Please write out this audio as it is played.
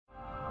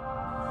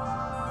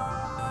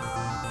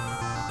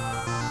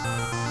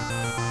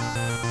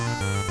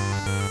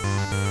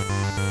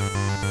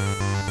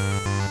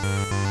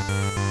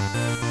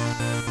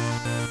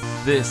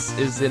This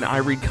is an I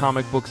Read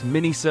Comic Books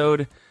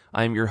Minisode.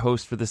 I'm your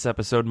host for this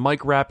episode,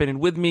 Mike Rappin, and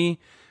with me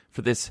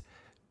for this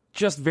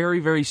just very,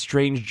 very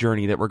strange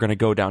journey that we're going to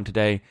go down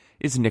today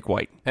is Nick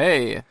White.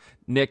 Hey,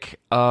 Nick.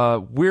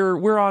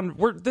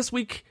 We're this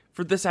week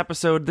for this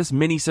episode, this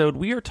Minisode.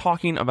 We are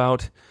talking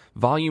about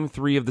Volume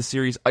 3 of the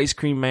series Ice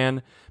Cream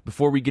Man.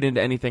 Before we get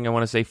into anything, I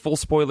want to say full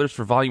spoilers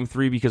for Volume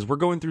 3 because we're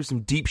going through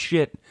some deep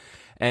shit.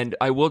 And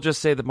I will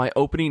just say that my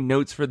opening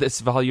notes for this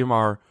volume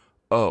are,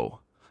 oh.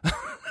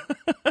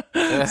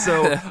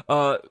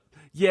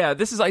 Yeah,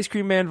 this is Ice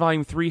Cream Man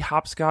Volume 3,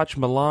 Hopscotch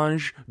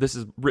Mélange. This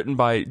is written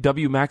by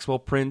W. Maxwell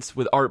Prince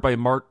with art by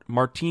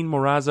Martín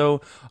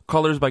Morazzo,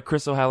 colors by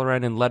Chris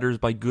O'Halloran, and letters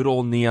by Good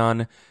Old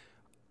Neon.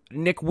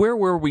 Nick, where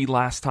were we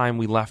last time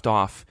we left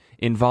off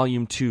in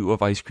Volume 2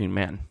 of Ice Cream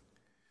Man?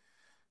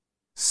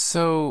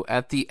 So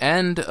at the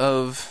end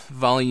of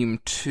Volume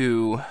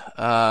 2,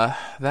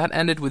 that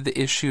ended with the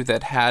issue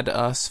that had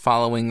us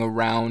following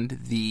around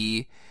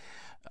the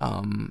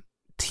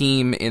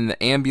team in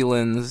the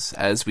ambulance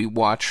as we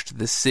watched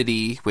the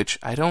city, which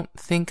I don't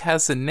think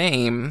has a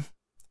name.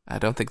 I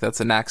don't think that's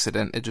an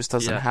accident. It just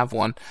doesn't have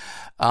one.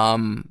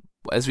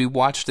 As we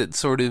watched it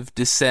sort of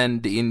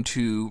descend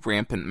into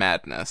rampant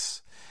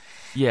madness.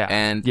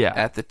 And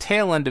at the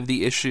tail end of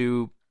the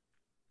issue,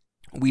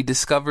 we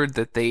discovered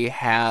that they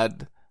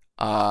had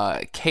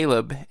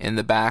Caleb in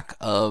the back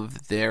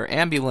of their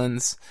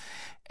ambulance,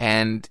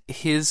 and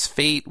his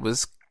fate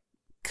was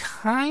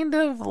kind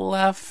of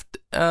left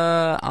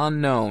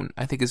unknown,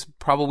 I think is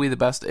probably the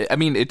best. I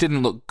mean, it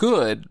didn't look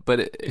good, but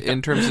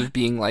in terms of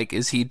being like,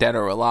 is he dead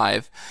or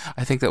alive?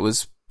 I think that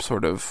was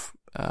sort of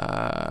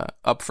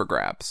up for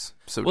grabs.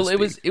 So to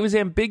speak. It was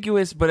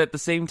ambiguous, but at the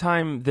same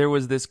time, there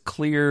was this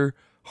clear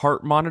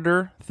heart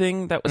monitor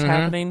thing that was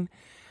happening.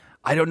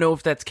 I don't know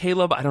if that's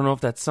Caleb. I don't know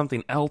if that's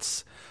something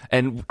else.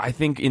 And I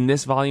think in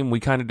this volume,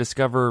 we kind of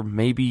discover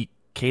maybe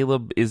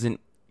Caleb isn't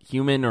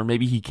human, or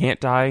maybe he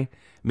can't die.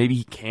 Maybe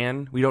he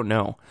can. We don't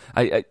know.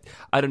 I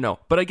don't know.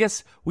 But I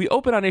guess we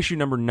open on issue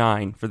number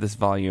 9 for this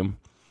volume,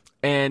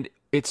 and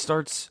it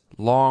starts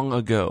long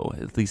ago.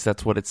 At least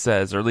that's what it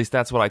says, or at least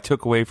that's what I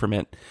took away from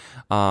it.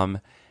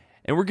 And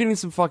we're getting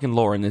some fucking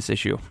lore in this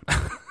issue.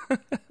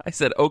 I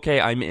said,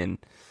 okay, I'm in.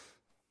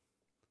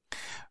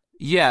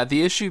 Yeah,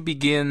 the issue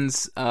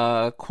begins,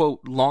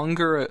 quote,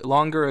 longer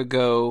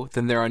ago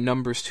than there are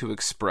numbers to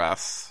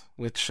express,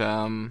 which,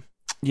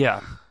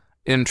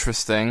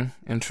 interesting.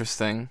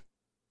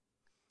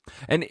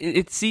 And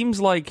it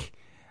seems like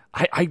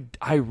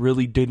I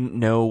really didn't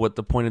know what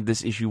the point of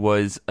this issue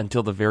was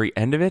until the very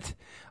end of it.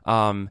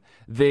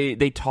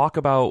 They talk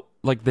about,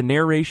 like, the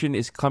narration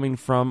is coming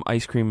from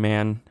Ice Cream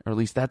Man, or at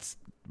least that's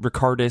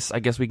Ricardus, I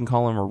guess we can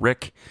call him, or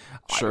Rick.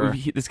 Sure.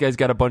 This guy's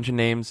got a bunch of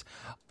names.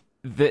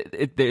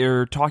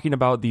 They're talking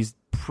about these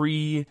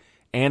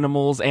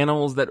animals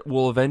that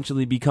will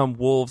eventually become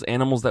wolves,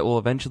 animals that will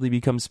eventually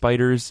become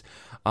spiders.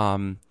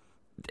 And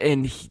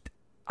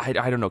I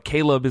don't know.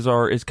 Caleb is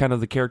kind of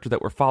the character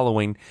that we're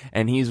following,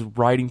 and he's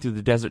riding through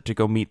the desert to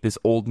go meet this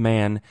old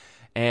man.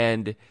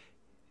 And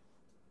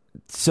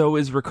so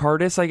is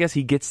Ricardus. I guess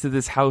he gets to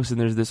this house, and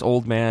there's this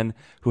old man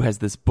who has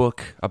this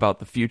book about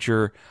the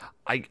future.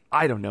 I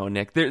don't know,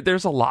 Nick.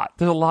 There's a lot.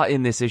 There's a lot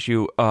in this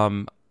issue.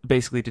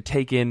 Basically, to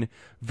take in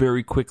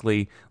very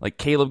quickly. Like,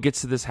 Caleb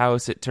gets to this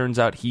house. It turns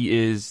out he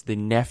is the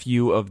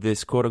nephew of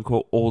this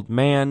quote-unquote old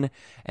man.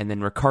 And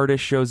then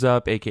Ricardus shows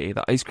up, a.k.a.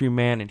 the Ice Cream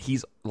Man, and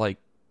he's, like,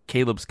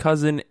 Caleb's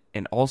cousin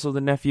and also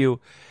the nephew.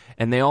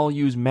 And they all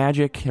use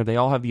magic, or they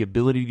all have the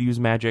ability to use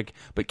magic.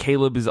 But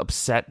Caleb is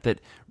upset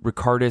that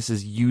Ricardus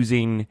is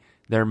using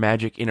their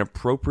magic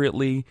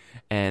inappropriately.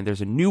 And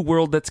there's a new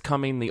world that's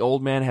coming. The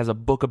old man has a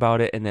book about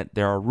it, and that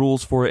there are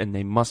rules for it, and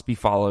they must be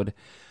followed.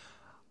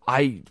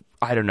 I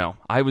don't know.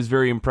 I was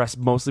very impressed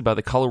mostly by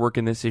the color work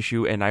in this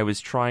issue, and I was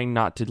trying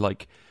not to,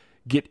 like,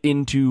 get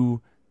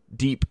into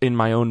deep in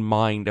my own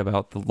mind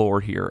about the lore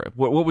here.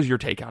 What was your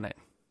take on it?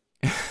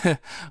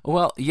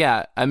 Well,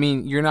 yeah, I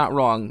mean, you're not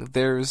wrong.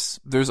 There's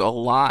a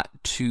lot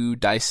to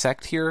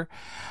dissect here.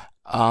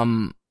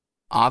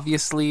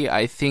 Obviously,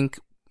 I think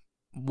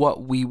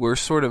what we were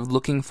sort of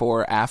looking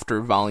for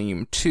after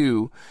Volume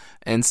 2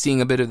 and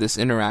seeing a bit of this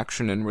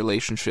interaction and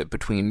relationship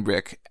between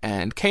Rick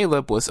and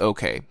Caleb was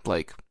okay.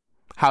 Like,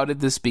 how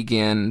did this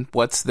begin?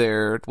 What's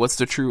the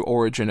true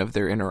origin of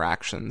their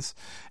interactions?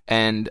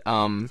 And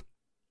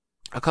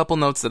a couple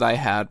notes that I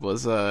had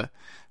was,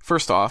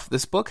 first off,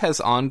 this book has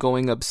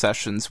ongoing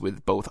obsessions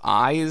with both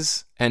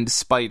eyes and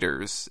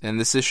spiders, and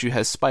this issue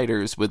has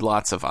spiders with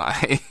lots of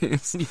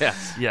eyes.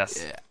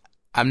 Yes.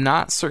 I'm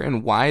not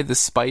certain why the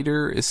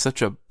spider is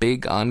such a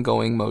big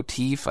ongoing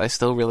motif. I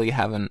still really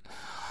haven't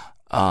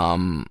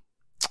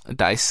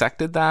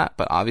dissected that,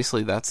 but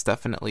obviously that's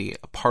definitely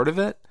a part of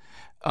it.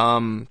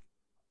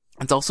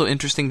 It's also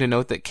interesting to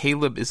note that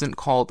Caleb isn't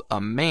called a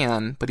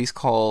man, but he's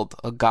called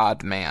a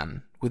god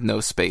man with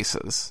no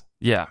spaces.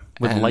 Yeah,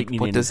 with and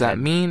lightning. What does that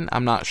mean?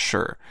 I'm not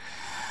sure.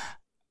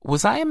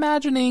 Was I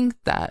imagining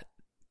that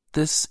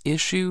this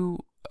issue,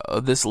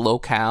 this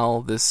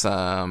locale, this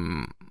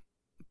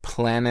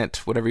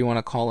planet, whatever you want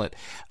to call it,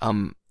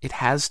 it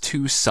has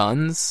two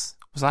sons.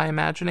 Was I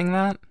imagining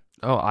that?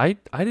 Oh, I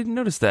didn't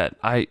notice that.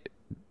 I'm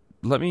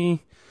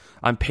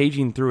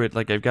paging through it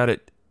like I've got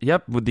it.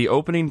 Yep, with the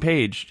opening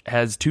page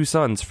has two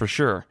suns for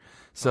sure.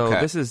 So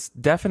This is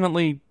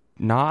definitely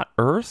not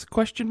Earth? ?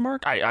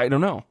 I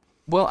don't know.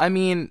 Well, I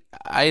mean,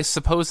 I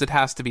suppose it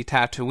has to be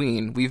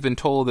Tatooine. We've been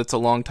told it's a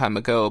long time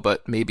ago,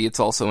 but maybe it's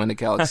also in a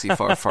galaxy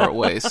far, far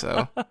away,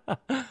 so...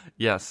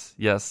 Yes.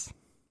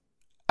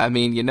 I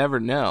mean, you never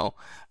know.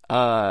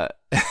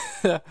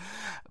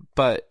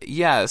 But,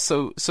 yeah,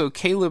 so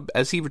Caleb,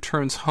 as he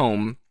returns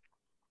home,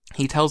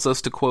 he tells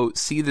us to, quote,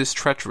 "see this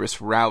treacherous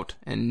route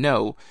and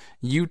know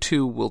you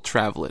too will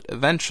travel it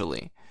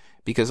eventually,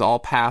 because all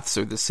paths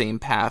are the same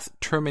path,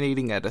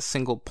 terminating at a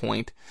single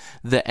point,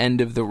 the end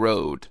of the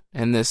road."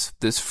 And this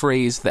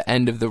phrase, "the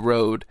end of the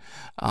road,"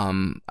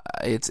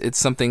 it's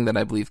something that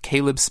I believe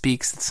Caleb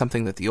speaks. It's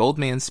something that the old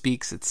man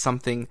speaks. It's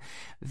something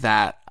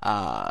that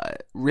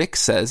Rick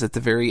says at the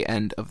very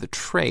end of the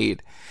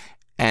trade.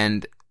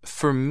 And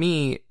for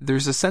me,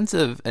 there's a sense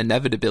of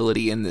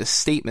inevitability in this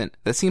statement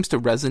that seems to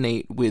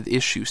resonate with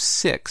issue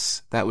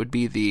 6. That would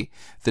be the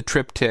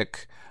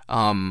triptych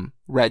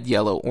red,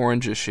 yellow,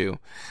 orange issue,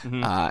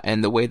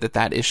 and the way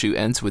that issue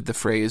ends with the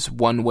phrase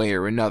 "one way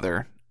or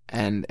another."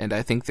 And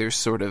I think there's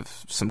sort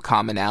of some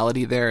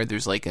commonality there.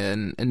 There's like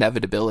an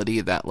inevitability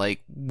that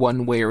like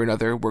one way or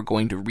another we're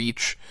going to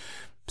reach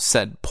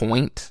said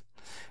point.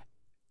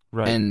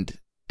 Right.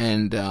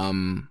 And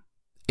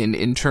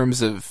in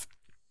terms of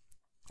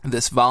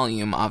this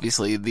volume,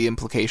 obviously the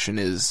implication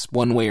is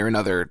one way or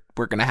another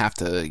we're going to have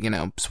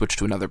to, switch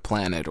to another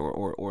planet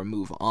or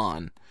move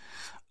on.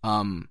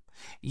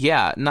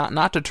 Yeah,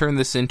 not to turn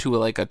this into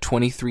like a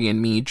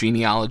 23andMe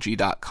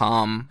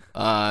genealogy.com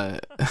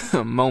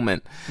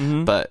moment,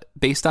 but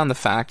based on the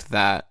fact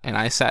that, and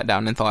I sat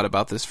down and thought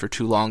about this for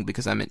too long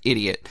because I'm an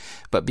idiot,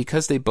 but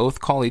because they both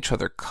call each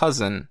other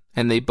cousin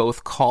and they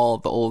both call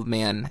the old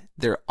man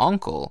their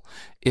uncle,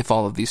 if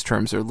all of these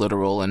terms are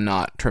literal and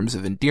not terms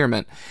of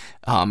endearment,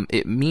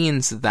 it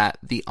means that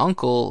the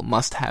uncle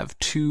must have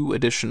 2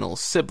 additional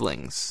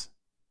siblings.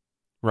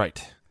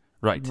 Right.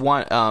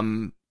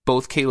 One,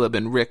 both Caleb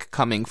and Rick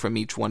coming from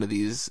each one of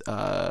these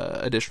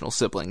additional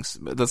siblings.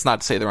 That's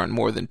not to say there aren't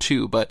more than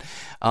 2, but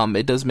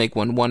it does make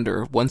one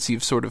wonder, once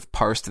you've sort of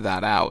parsed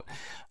that out,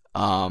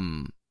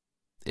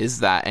 is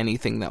that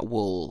anything that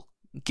we'll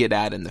get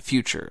at in the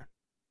future?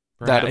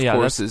 Right. That, of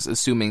course, is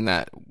assuming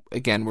that,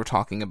 again, we're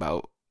talking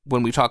about,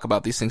 when we talk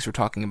about these things, we're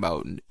talking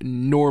about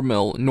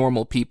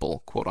normal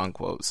people, quote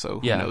unquote. So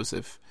who knows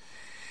if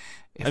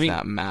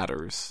that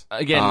matters.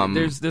 Again,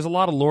 there's a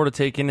lot of lore to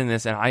take in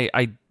this, and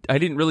I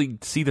didn't really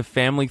see the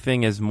family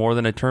thing as more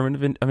than a term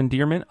of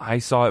endearment. I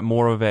saw it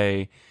more of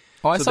a...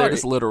 Oh, I saw it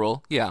as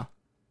literal, yeah.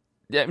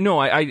 Yeah, no,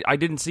 I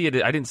didn't see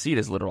it. I didn't see it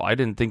as literal. I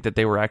didn't think that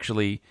they were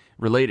actually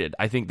related.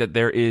 I think that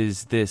there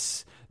is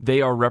this...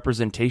 They are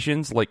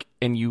representations, like,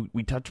 and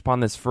we touch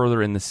upon this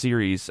further in the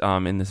series,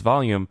 in this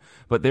volume,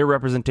 but they're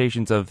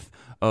representations of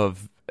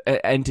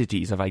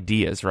entities, of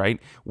ideas, right?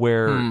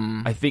 Where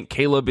I think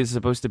Caleb is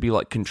supposed to be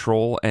like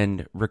control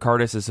and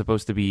Ricardus is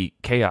supposed to be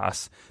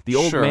chaos. The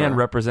old man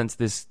represents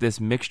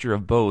this mixture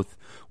of both.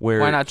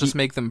 Where why not just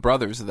make them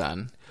brothers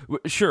then?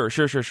 Sure.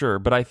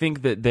 But I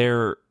think that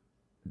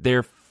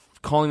they're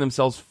calling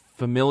themselves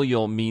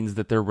familial means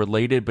that they're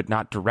related, but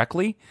not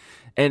directly.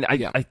 And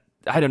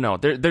I don't know.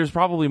 There's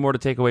probably more to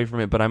take away from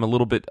it, but I'm a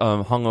little bit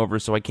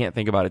hungover, so I can't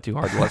think about it too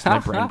hard lest my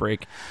brain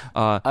break.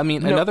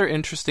 Another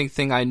interesting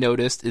thing I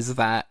noticed is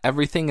that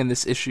everything in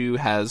this issue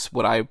has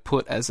what I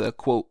put as a,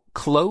 quote,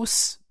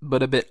 close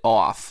but a bit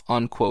off,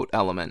 unquote,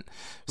 element.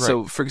 Right.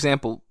 So, for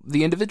example,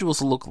 the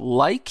individuals look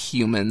like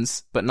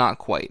humans, but not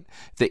quite.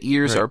 The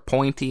ears are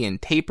pointy and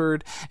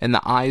tapered, and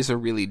the eyes are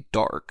really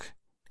dark.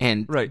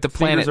 And the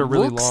planet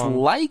looks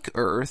like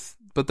Earth,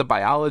 but the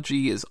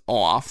biology is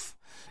off.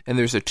 And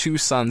there's a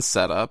 2-sun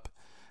setup.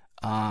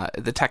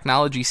 The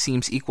technology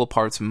seems equal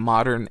parts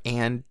modern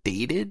and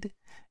dated.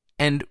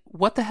 And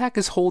what the heck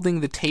is holding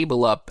the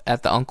table up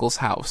at the uncle's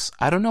house?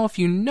 I don't know if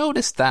you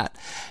noticed that.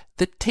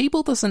 The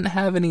table doesn't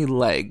have any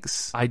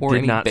legs or any base. I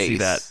did not see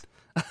that.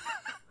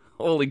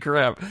 Holy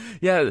crap.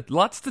 Yeah,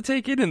 lots to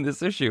take in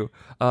this issue.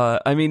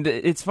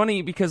 It's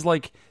funny because,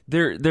 like,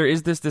 there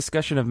is this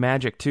discussion of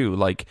magic, too.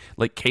 Like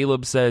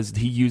Caleb says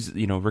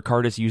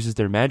Ricardus uses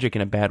their magic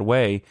in a bad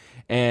way,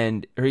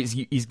 and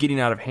he's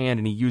getting out of hand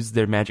and he uses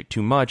their magic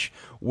too much,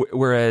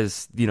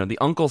 whereas, the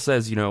uncle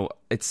says,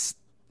 it's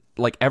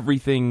like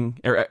everything,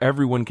 or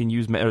everyone can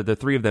use, or the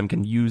 3 of them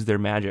can use their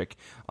magic.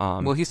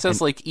 Well, he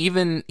says,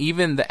 even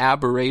the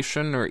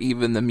aberration or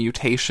even the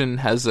mutation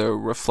has a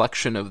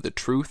reflection of the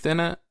truth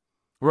in it.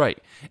 Right.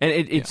 And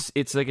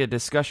it's like a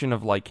discussion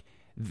of like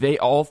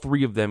all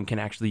 3 of them can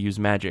actually use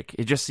magic.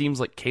 It just seems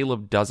like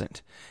Caleb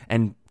doesn't.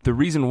 And the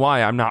reason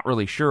why, I'm not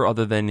really sure,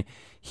 other than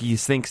he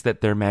thinks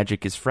that their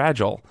magic is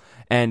fragile.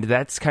 And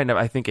that's kind of,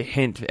 I think, a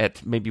hint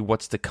at maybe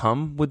what's to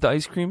come with the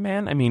Ice Cream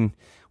Man. I mean,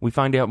 we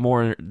find out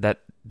more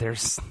that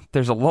there's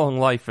a long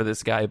life for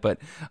this guy, but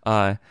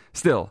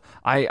still,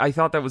 I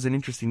thought that was an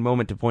interesting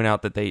moment to point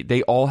out that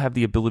they all have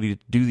the ability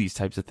to do these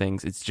types of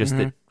things. It's just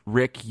that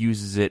Rick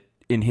uses it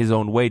in his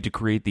own way to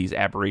create these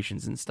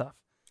aberrations and stuff.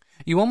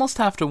 You almost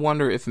have to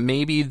wonder if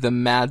maybe the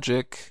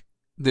magic,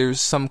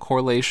 there's some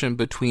correlation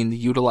between the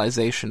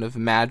utilization of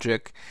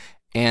magic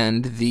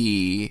and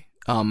the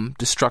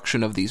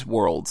destruction of these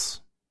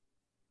worlds.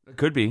 It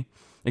could be.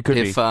 It could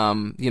be.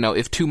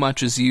 If too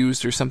much is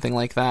used or something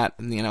like that,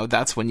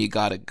 that's when you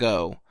gotta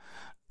go.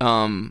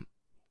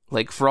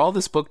 Like, for all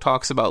this book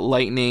talks about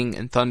lightning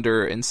and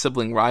thunder and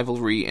sibling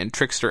rivalry and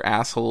trickster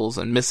assholes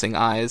and missing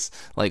eyes,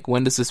 like,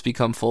 when does this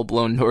become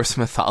full-blown Norse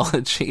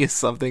mythology is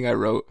something I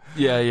wrote.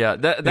 Yeah.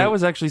 That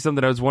was actually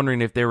something I was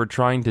wondering if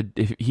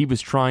he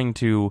was trying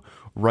to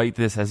write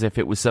this as if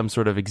it was some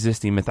sort of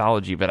existing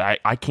mythology, but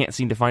I can't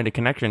seem to find a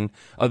connection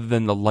other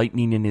than the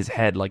lightning in his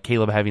head, like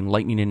Caleb having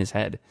lightning in his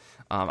head.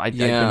 I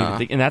don't even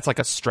think, and that's like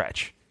a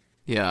stretch.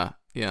 Yeah.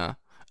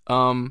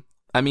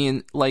 I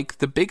mean, like,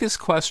 the biggest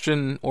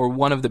question, or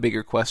one of the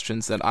bigger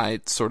questions that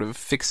I sort of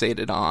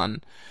fixated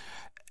on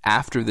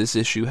after this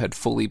issue had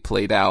fully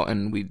played out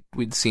and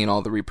we'd seen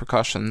all the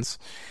repercussions,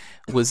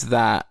 was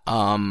that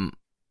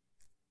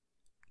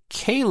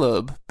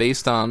Caleb,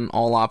 based on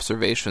all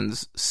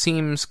observations,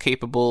 seems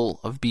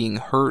capable of being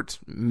hurt,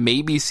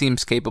 maybe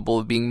seems capable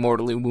of being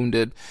mortally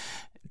wounded.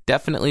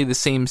 Definitely the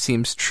same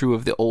seems true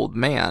of the old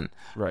man.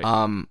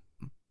 Right.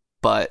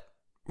 But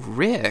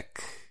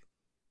Rick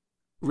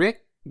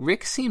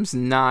seems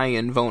nigh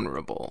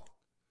invulnerable.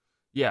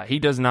 Yeah, he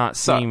does not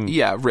seem...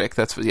 Rick,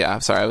 that's what... Yeah,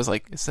 sorry, I was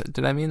like,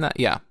 did I mean that?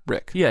 Yeah,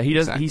 Rick. Yeah, he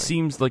does. Exactly. He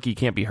seems like he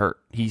can't be hurt.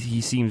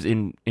 He seems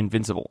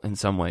invincible in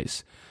some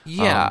ways.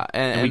 Yeah,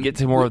 and we get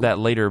to more of that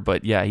later,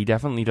 but yeah, he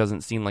definitely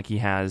doesn't seem like he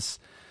has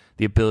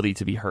the ability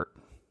to be hurt.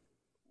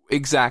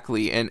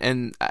 Exactly,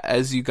 and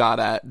as you got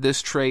at,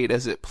 this trade,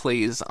 as it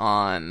plays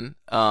on,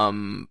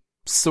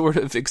 sort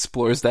of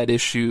explores that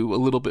issue a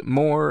little bit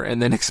more,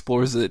 and then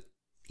explores it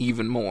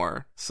even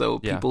more. So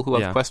people who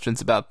have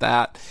questions about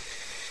that,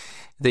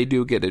 they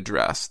do get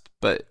addressed.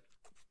 But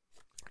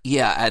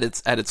yeah, at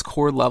its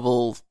core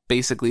level,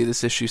 basically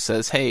this issue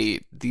says,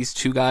 hey, these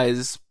two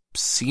guys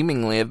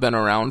seemingly have been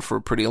around for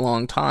a pretty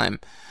long time.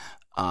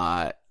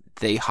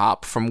 They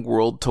hop from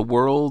world to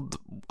world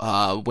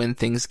when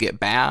things get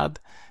bad,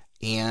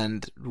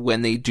 and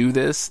when they do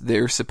this,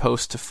 they're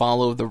supposed to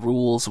follow the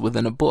rules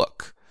within a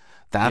book.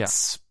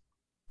 That's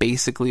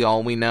basically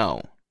all we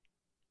know.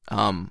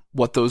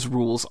 What those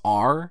rules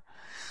are,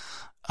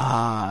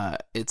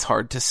 it's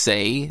hard to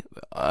say.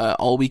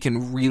 All we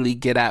can really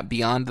get at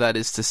beyond that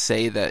is to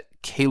say that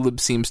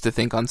Caleb seems to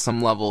think on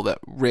some level that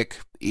Rick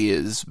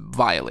is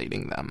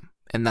violating them.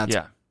 And that's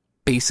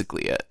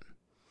basically it.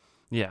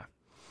 Yeah.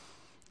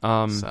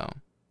 So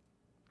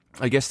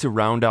I guess to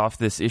round off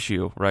this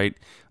issue, right?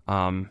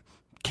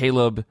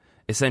 Caleb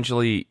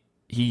essentially...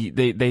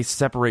 They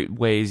separate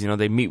ways.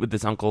 They meet with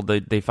this uncle.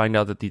 They find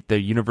out that the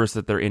universe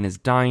that they're in is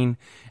dying,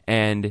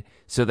 and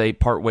so they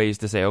part ways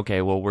to say,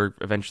 okay, well, we're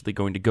eventually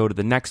going to go to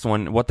the next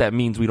one. What that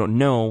means, we don't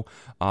know.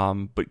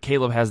 But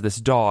Caleb has this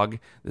dog,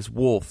 this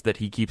wolf that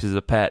he keeps as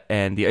a pet,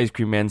 and the ice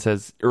cream man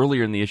says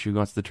earlier in the issue he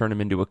wants to turn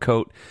him into a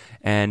coat.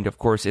 And of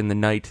course, in the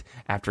night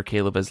after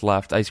Caleb has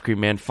left, ice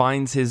cream man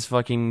finds his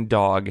fucking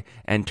dog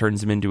and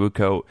turns him into a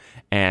coat.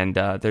 And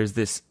there's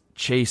this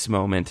chase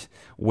moment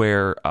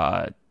where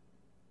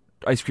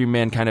Ice Cream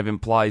Man kind of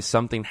implies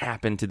something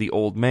happened to the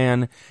old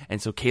man,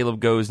 and so Caleb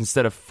goes,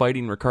 instead of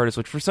fighting Ricardus,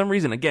 which for some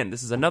reason, again,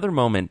 this is another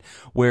moment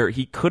where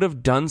he could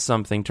have done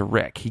something to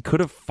Rick. He could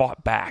have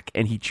fought back,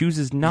 and he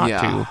chooses not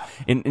to,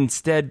 and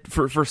instead,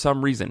 for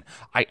some reason.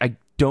 I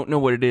don't know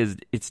what it is.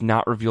 It's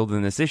not revealed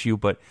in this issue,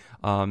 but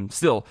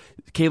still,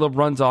 Caleb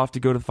runs off to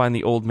go to find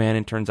the old man,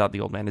 and turns out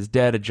the old man is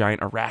dead. A giant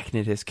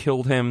arachnid has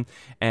killed him,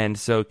 and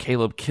so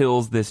Caleb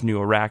kills this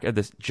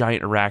this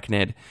giant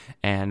arachnid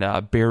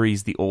and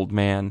buries the old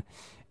man.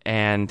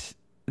 And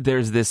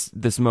there's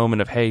this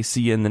moment of, hey,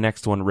 see you in the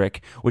next one,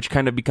 Rick, which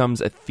kind of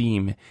becomes a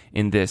theme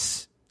in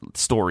this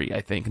story,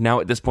 I think. Now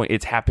at this point,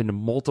 it's happened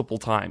multiple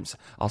times.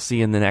 I'll see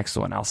you in the next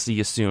one. I'll see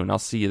you soon. I'll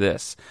see you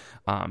this.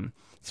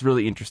 It's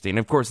really interesting.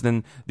 Of course,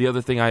 then the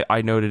other thing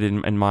I noted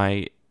in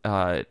my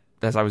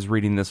as I was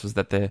reading this was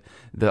that the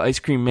Ice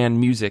Cream Man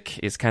music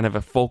is kind of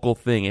a focal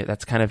thing.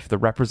 That's kind of the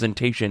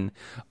representation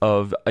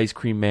of Ice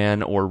Cream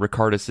Man or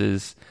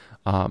Ricardus's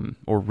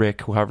or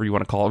Rick, however you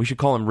want to call it. We should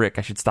call him Rick.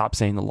 I should stop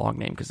saying the long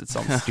name because it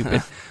sounds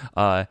stupid.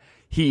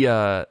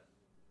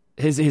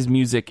 His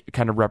music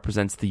kind of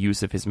represents the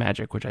use of his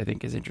magic, which I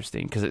think is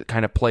interesting because it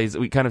kind of plays.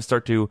 We kind of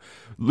start to,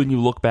 when you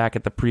look back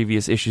at the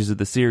previous issues of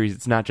the series,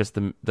 it's not just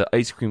the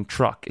ice cream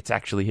truck; it's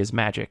actually his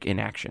magic in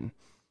action.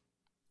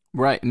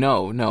 Right?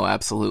 No,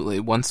 absolutely.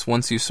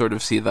 Once you sort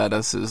of see that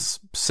as his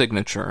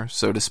signature,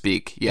 so to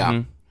speak,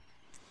 yeah.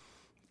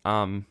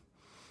 Mm-hmm.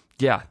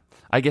 Yeah.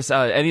 I guess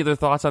any other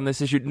thoughts on this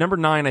issue? Number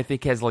 9, I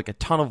think, has like a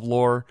ton of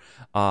lore,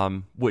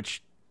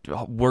 which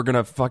we're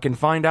gonna fucking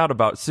find out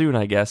about soon,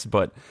 I guess.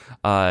 But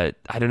I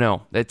don't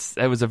know. That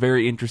was a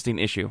very interesting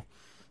issue,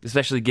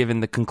 especially given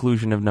the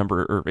conclusion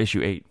of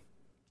issue 8.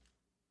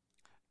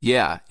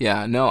 Yeah,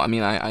 yeah. No, I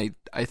mean, I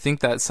think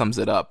that sums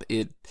it up.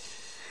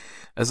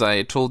 As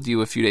I told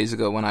you a few days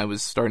ago when I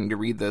was starting to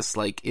read this,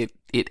 like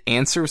it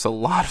answers a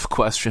lot of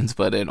questions,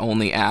 but it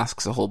only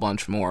asks a whole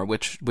bunch more,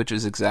 which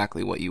is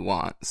exactly what you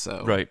want.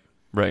 So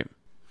right.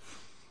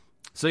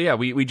 So yeah,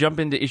 we jump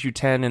into issue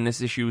 10, and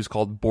this issue is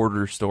called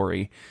Border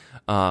Story.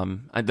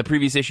 The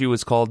previous issue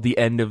was called The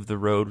End of the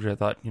Road, which I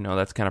thought,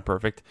 that's kind of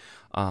perfect.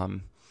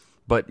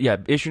 But yeah,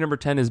 issue number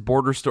 10 is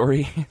Border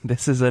Story.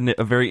 This is a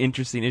very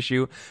interesting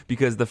issue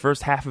because the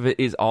first half of it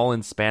is all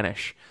in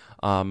Spanish.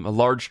 A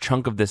large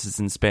chunk of this is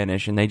in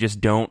Spanish, and they just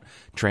don't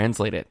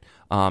translate it.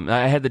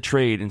 I had the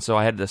trade, and so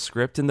I had the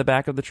script in the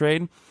back of the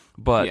trade.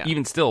 But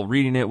even still,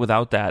 reading it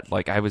without that,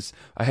 like I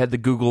had the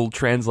Google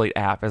Translate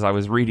app as I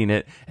was reading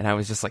it, and I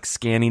was just like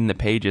scanning the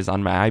pages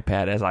on my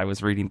iPad as I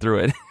was reading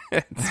through it.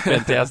 It's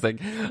fantastic.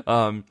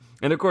 And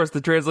of course,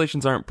 the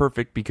translations aren't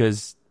perfect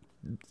because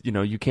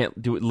you can't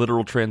do it.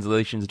 Literal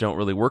translations don't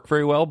really work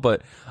very well.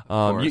 But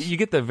you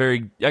get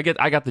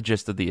I got the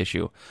gist of the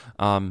issue.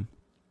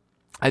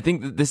 I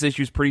think that this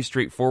issue is pretty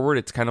straightforward.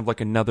 It's kind of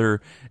like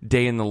another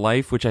day in the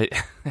life, which I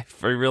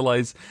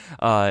realize.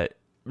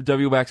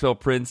 W. Maxwell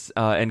Prince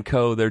and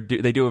Co.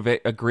 They do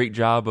a great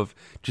job of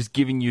just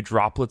giving you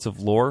droplets of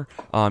lore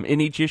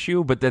in each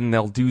issue, but then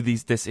they'll do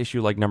this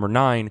issue like number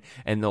 9,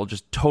 and they'll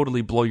just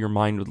totally blow your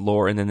mind with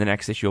lore, and then the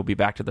next issue will be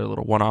back to their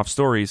little one-off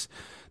stories.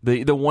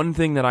 The one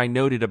thing that I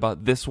noted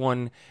about this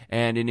one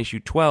and in issue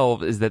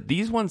 12 is that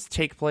these ones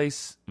take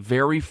place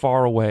very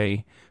far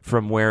away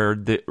from where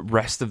the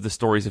rest of the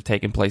stories have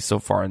taken place so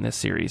far in this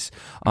series.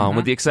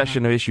 With the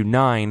exception of issue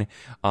 9,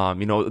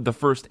 the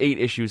first 8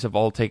 issues have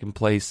all taken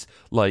place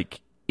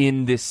like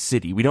in this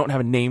city. We don't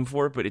have a name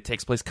for it, but it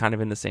takes place kind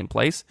of in the same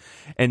place.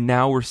 And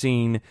now we're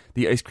seeing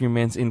the Ice Cream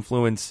Man's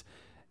influence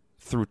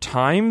through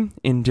time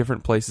in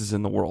different places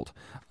in the world.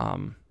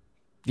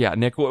 Yeah,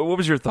 Nick, what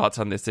was your thoughts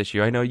on this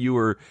issue? I know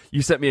you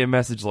sent me a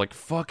message like,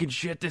 fucking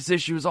shit, this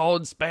issue is all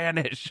in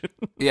Spanish.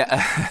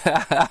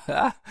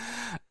 Yeah.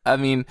 I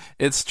mean,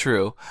 it's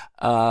true.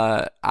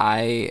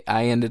 I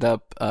ended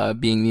up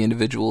being the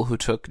individual who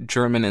took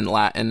German and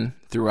Latin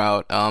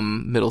throughout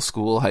middle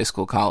school, high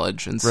school,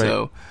 college, and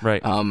so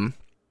right. I mean,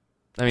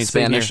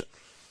 Spanish.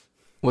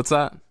 What's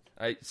that?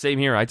 Same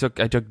here. I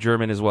took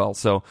German as well,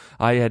 so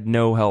I had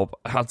no help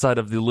outside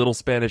of the little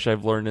Spanish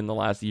I've learned in the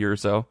last year or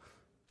so.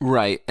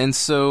 Right. And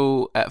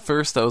so at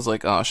first I was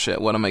like, oh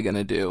shit, what am I going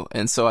to do?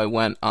 And so I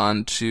went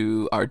on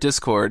to our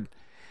Discord,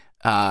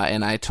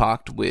 and I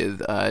talked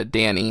with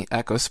Danny,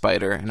 Echo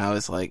Spider, and I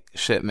was like,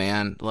 shit,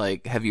 man,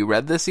 like, have you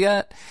read this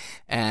yet?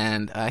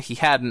 And he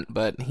hadn't,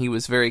 but he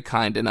was very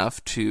kind enough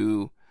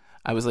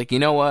I was like, you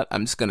know what?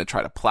 I'm just going to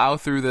try to plow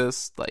through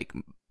this. Like,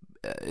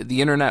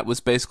 the internet was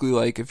basically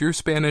like, if your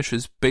Spanish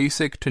is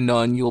basic to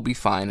none, you'll be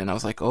fine. And I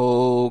was like,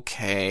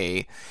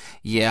 okay,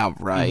 yeah,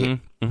 right.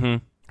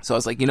 Mm-hmm. So I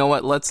was like, you know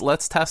what?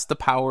 Let's test the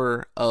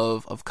power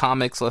of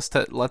comics. Let's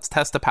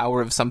test the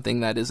power of something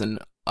that is a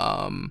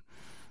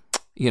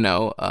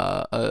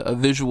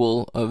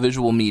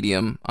visual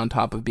medium on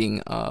top of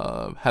being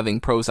having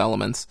prose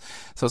elements.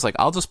 So I was like,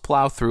 I'll just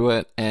plow through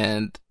it,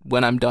 and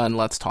when I'm done,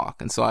 let's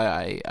talk. And so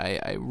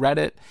I read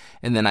it,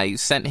 and then I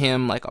sent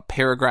him like a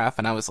paragraph,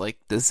 and I was like,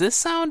 does this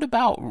sound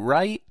about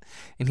right?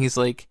 And he's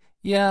like,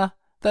 yeah.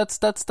 That's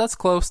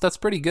close. That's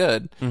pretty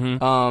good.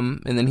 Mm-hmm.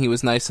 And then he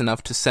was nice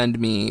enough to send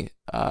me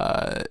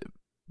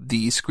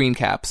the screen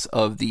caps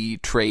of the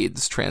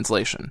trades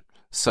translation.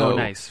 So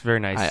nice,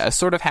 very nice. I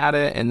sort of had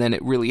it, and then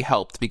it really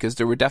helped because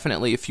there were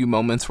definitely a few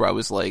moments where I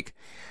was like,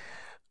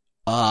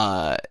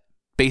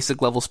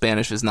 basic level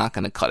Spanish is not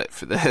going to cut it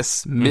for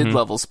this.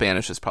 Mid-level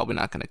Spanish is probably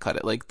not going to cut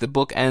it. Like, the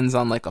book ends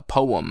on like a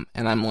poem,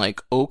 and I'm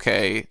like,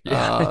 okay,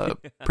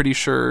 pretty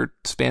sure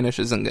Spanish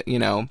isn't,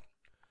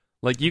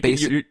 like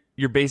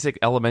your basic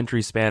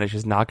elementary Spanish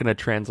is not going to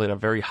translate a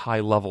very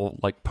high level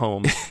like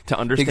poem to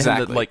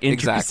understand the like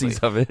intricacies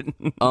of it.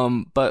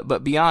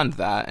 But beyond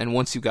that, and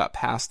once you got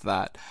past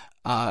that,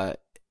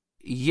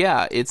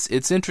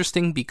 it's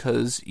interesting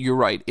because you're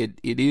right.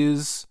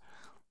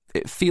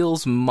 It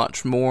feels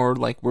much more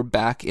like we're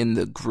back in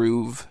the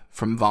groove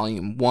from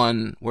volume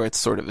 1, where it's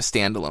sort of a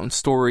standalone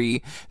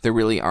story. There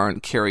really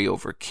aren't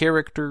carryover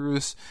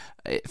characters.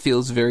 It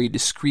feels very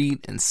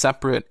discrete and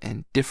separate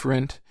and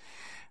different.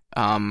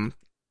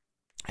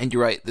 And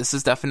you're right, this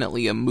is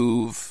definitely a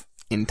move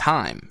in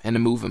time and a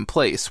move in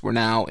place. We're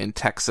now in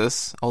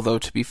Texas, although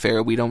to be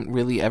fair, we don't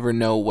really ever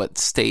know what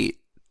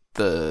state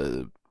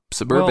the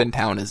suburban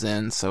town is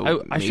in,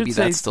 so maybe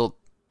that's still...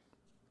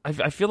 I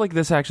feel like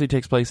this actually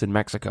takes place in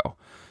Mexico,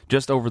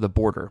 just over the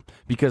border,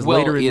 because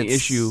later in the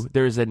issue,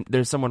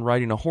 there's someone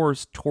riding a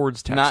horse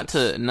towards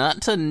Texas.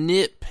 Not to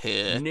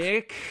nitpick.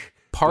 Nick?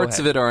 Parts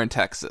of it are in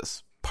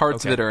Texas.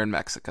 Parts of it are in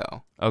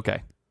Mexico.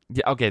 Okay.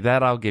 Yeah, okay,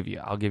 that I'll give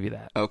you. I'll give you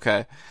that.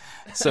 Okay.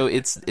 So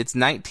it's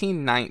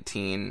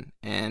 1919,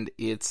 and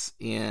it's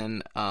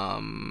in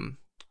I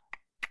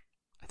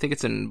think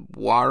it's in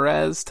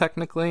Juarez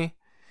technically.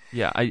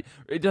 Yeah,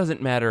 it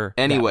doesn't matter.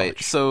 Anyway,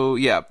 so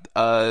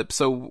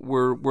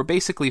we're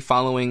basically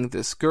following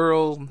this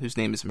girl whose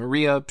name is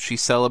Maria.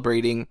 She's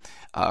celebrating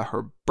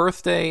her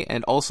birthday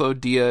and also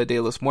Dia de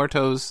los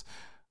Muertos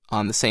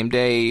on the same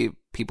day.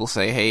 People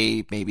say,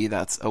 hey, maybe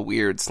that's a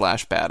weird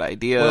 / bad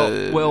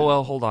idea.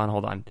 Well, hold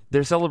on.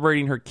 They're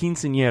celebrating her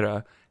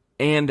quinceañera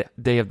and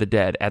Day of the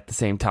Dead at the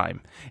same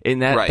time.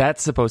 And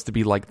that's supposed to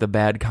be like the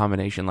bad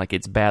combination, like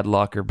it's bad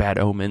luck or bad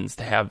omens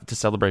to have to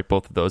celebrate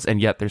both of those, and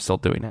yet they're still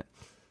doing it.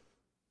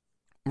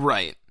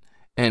 Right.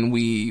 And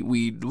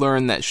we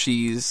learn that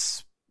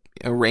she's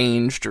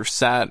arranged or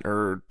set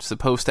or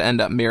supposed to end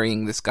up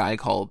marrying this guy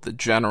called the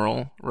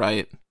General,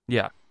 right?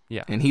 Yeah.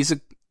 And he's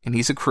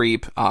a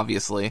creep,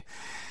 obviously.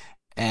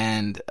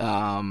 And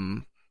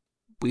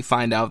we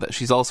find out that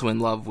she's also in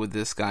love with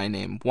this guy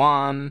named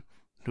Juan,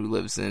 who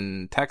lives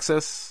in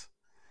Texas.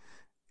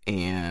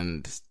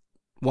 And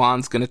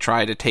Juan's going to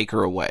try to take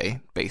her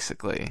away,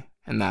 basically.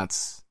 And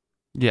that's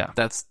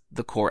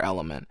the core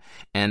element.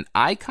 And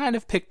I kind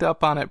of picked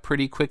up on it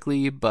pretty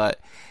quickly, but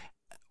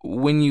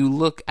when you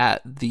look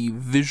at the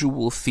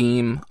visual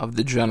theme of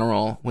the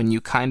General, when you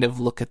kind of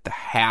look at the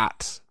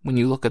hat, when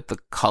you look at the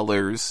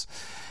colors,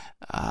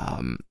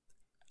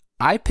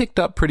 I picked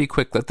up pretty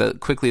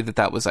quickly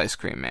that was Ice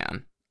Cream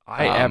Man.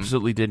 I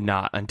absolutely did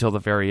not until the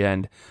very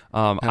end.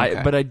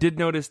 Okay. But I did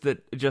notice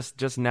that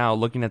just now,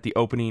 looking at the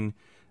opening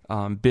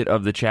bit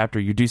of the chapter,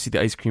 you do see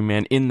the Ice Cream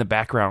Man in the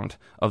background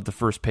of the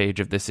first page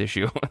of this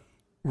issue.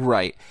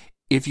 Right.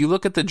 If you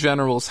look at the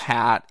General's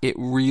hat, it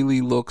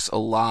really looks a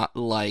lot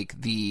like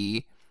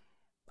the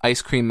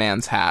Ice Cream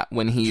Man's hat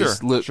when he's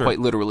quite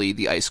literally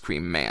the Ice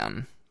Cream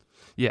Man.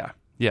 Yeah.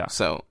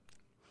 So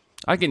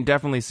I can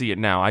definitely see it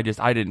now. I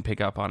didn't pick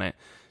up on it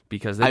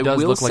because it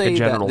does look like a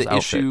general's outfit.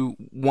 Issue,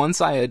 once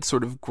I had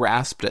sort of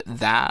grasped at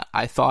that,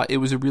 I thought it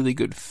was a really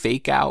good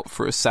fake out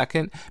for a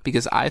second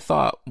because I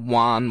thought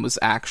Juan was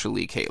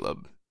actually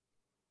Caleb.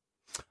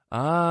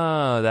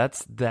 Ah,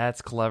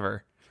 that's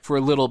clever. For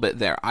a little bit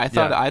there, I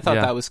thought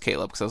that was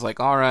Caleb because I was like,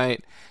 all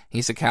right,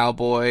 he's a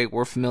cowboy.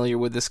 We're familiar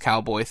with this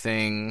cowboy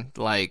thing.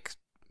 Like,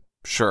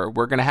 sure,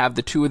 we're gonna have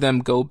the two of them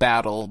go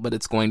battle, but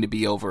it's going to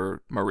be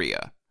over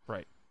Maria.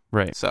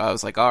 Right. So I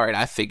was like, all right,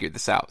 I figured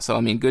this out. So, I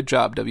mean, good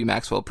job, W.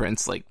 Maxwell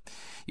Prince. Like,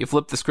 you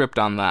flipped the script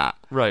on that.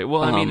 Right.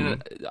 Well, I mean,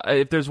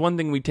 if there's one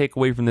thing we take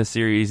away from this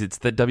series, it's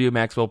that W.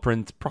 Maxwell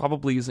Prince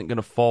probably isn't going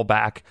to fall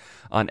back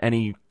on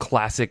any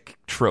classic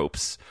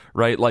tropes,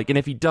 right? Like, and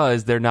if he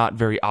does, they're not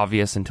very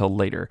obvious until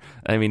later.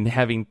 I mean,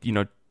 having,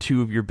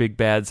 two of your big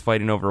bads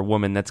fighting over a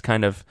woman, that's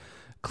kind of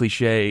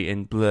cliche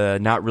and blah,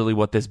 not really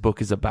what this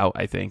book is about,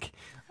 I think.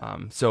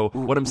 So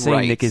what I'm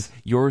saying, Nick, is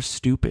you're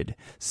stupid.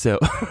 So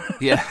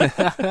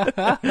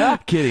yeah,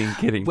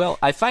 kidding. Well,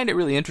 I find it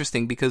really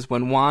interesting because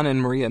when Juan and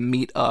Maria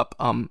meet up,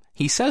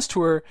 he says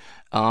to her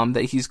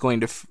that he's going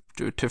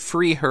to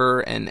free her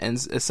and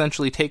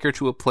essentially take her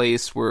to a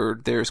place where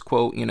there's,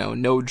 quote,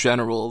 no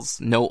generals,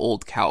 no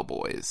old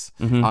cowboys,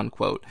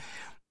 unquote,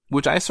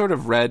 which I sort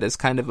of read as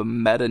kind of a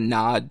meta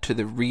nod to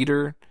the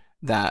reader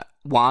that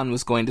Juan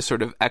was going to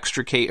sort of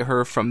extricate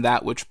her from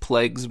that which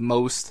plagues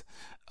most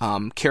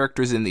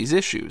characters in these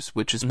issues,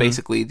 which is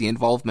basically the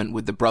involvement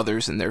with the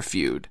brothers and their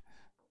feud.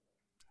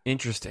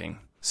 Interesting.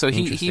 So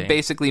he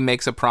basically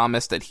makes a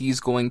promise that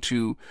he's going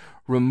to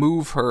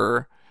remove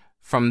her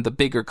from the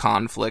bigger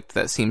conflict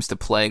that seems to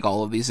plague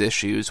all of these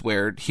issues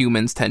where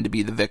humans tend to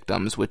be the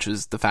victims, which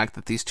is the fact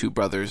that these two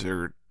brothers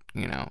are,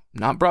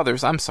 not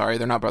brothers. I'm sorry,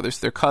 they're not brothers.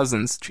 They're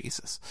cousins.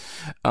 Jesus.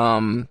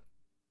 That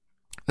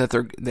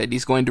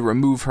he's going to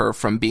remove her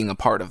from being a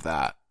part of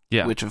that.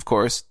 Yeah. Which, of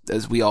course,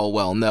 as we all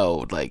well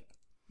know,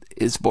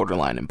 is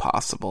borderline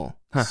impossible.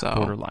 So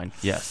borderline,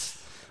 yes.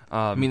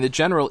 I mean, the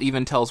General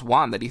even tells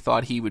Juan that he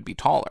thought he would be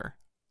taller.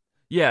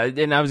 Yeah,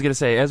 and I was going to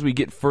say, as we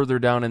get further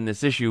down in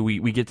this issue,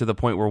 we get to the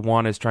point where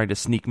Juan is trying to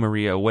sneak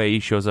Maria away. He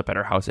shows up at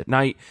her house at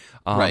night.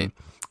 Right.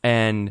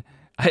 And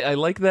I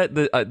like that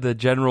the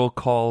General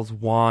calls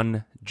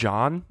Juan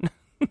John.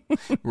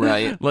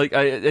 Right.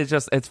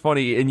 It's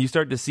funny, and you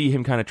start to see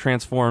him kind of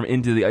transform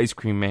into the Ice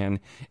Cream Man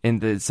in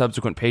the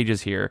subsequent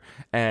pages here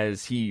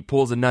as he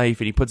pulls a knife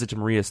and he puts it to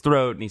Maria's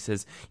throat and he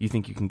says, "You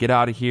think you can get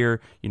out of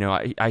here?"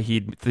 He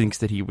thinks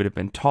that he would have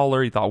been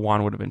taller. He thought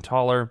Juan would have been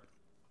taller.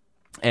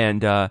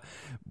 And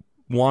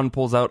Juan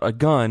pulls out a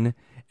gun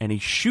and he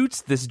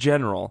shoots this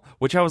General,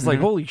 which I was like,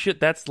 holy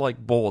shit, that's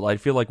bold. I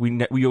feel like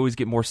we always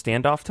get more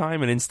standoff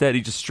time, and instead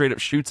he just straight up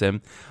shoots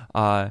him.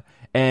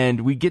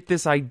 And we get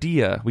this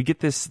idea, we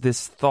get this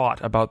thought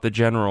about the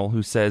General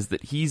who says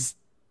that he's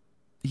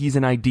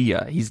an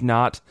idea. He's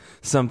not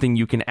something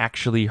you can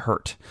actually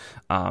hurt.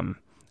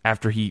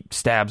 After he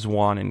stabs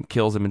Juan and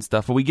kills him and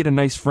stuff, but we get a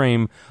nice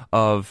frame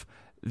of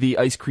the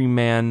Ice Cream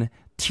Man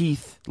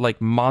teeth,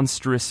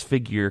 monstrous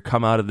figure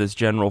come out of this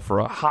General for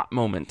a hot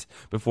moment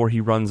before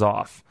he runs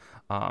off.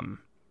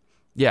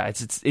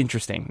 It's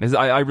interesting.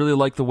 I really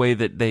like the way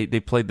that they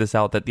played this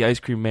out, that the Ice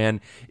Cream Man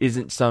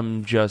isn't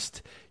some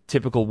just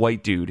typical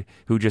white dude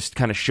who just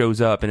kind of shows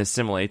up and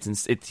assimilates,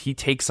 and he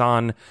takes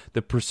on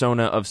the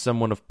persona of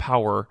someone of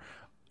power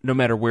no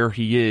matter where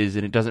he is,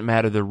 and it doesn't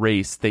matter the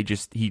race,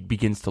 he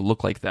begins to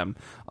look like them.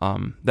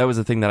 That was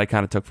the thing that I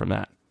kind of took from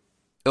that.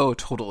 Oh,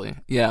 totally.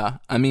 Yeah.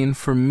 I mean,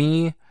 for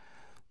me,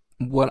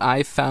 what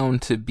I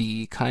found to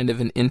be kind of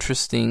an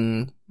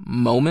interesting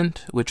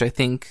moment, which I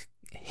think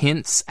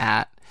hints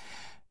at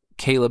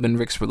Caleb and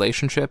Rick's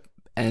relationship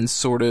and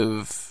sort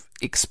of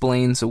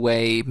explains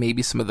away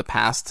maybe some of the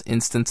past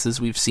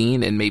instances we've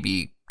seen and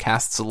maybe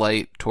casts a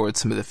light towards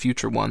some of the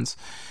future ones,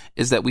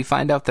 is that we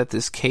find out that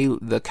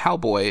the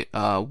cowboy,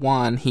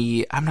 Juan,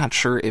 I'm not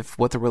sure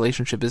what the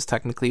relationship is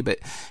technically, but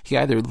he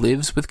either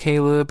lives with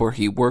Caleb or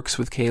he works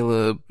with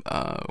Caleb,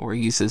 or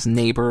he's his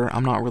neighbor.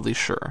 I'm not really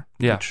sure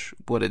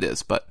what it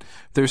is, but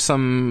there's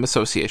some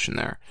association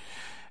there.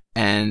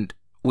 And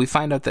we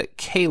find out that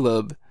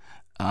Caleb,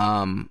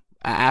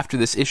 after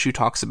this issue,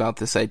 talks about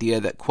this idea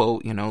that,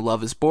 quote,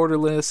 love is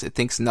borderless. It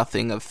thinks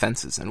nothing of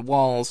fences and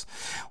walls.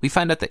 We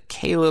find out that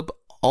Caleb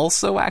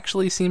also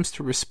actually seems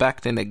to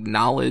respect and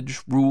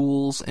acknowledge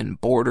rules and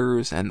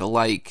borders and the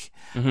like.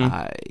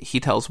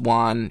 He tells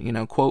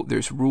Juan, quote,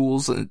 there's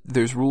rules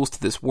to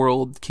this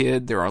world,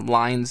 kid. There are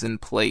lines in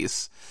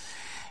place.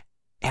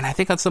 And I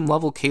think on some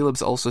level,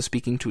 Caleb's also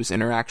speaking to his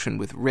interaction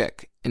with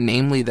Rick, and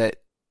namely that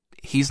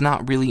he's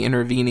not really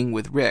intervening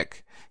with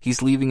Rick.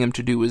 He's leaving him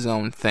to do his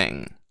own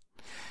thing.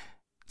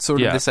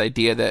 Sort of this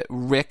idea that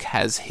Rick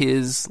has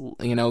his,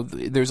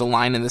 there's a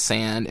line in the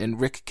sand,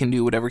 and Rick can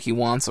do whatever he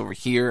wants over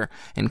here,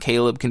 and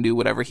Caleb can do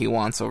whatever he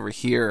wants over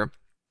here.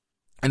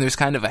 And there's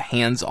kind of a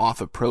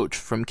hands-off approach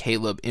from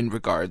Caleb in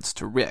regards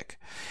to Rick.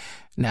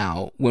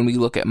 Now, when we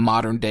look at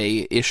modern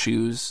day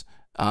issues,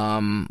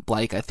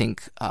 like I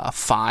think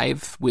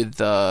 5 with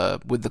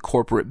the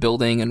corporate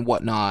building and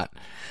whatnot,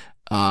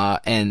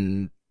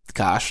 and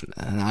gosh,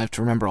 I have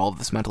to remember all of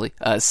this mentally.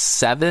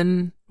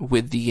 7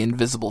 with the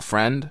invisible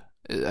friend.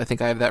 I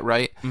think I have that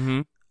right.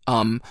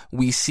 Mm-hmm.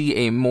 We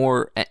see a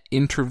more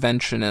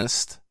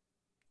interventionist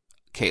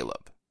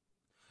Caleb.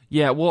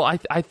 Yeah, well,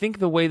 I think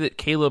the way that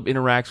Caleb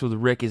interacts with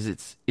Rick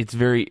is it's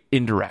very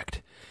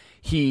indirect.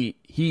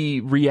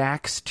 He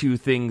reacts to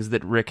things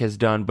that Rick has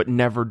done, but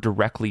never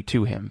directly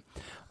to him.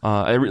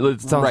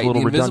 It sounds a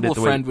little redundant. The invisible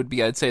friend would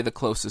be, I'd say, the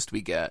closest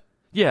we get.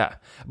 Yeah,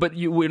 but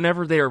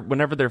whenever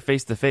they're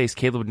face to face,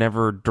 Caleb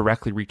never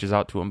directly reaches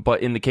out to him. But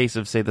in the case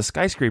of, say, the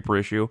skyscraper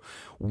issue,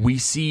 we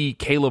see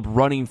Caleb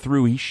running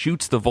through. He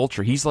shoots the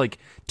vulture. He's like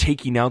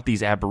taking out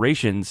these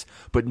aberrations,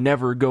 but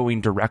never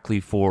going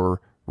directly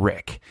for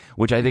Rick,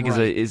 which I think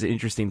is an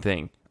interesting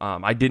thing.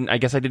 I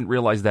guess I didn't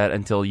realize that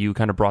until you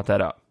kind of brought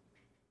that up.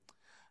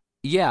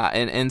 Yeah,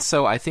 and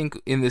so I think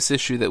in this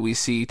issue that we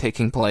see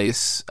taking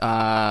place, in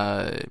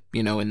the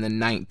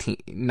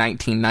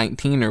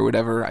 1919 or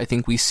whatever, I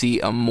think we see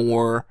a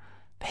more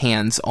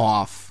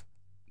hands-off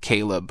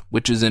Caleb,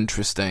 which is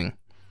interesting.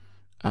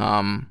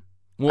 I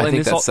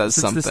think that says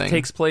something. Since this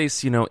takes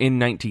place, in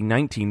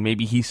 1919,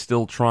 maybe he's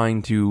still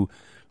trying to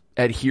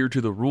adhere to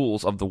the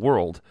rules of the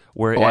world.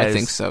 Whereas I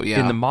think so,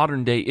 yeah. In the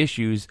modern day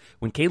issues,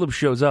 when Caleb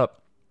shows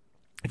up,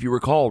 if you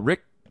recall,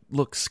 Rick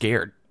looks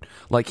scared.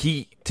 Like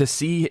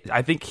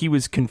I think he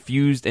was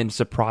confused and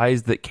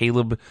surprised that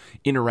Caleb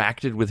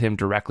interacted with him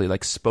directly,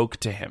 like spoke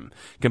to him,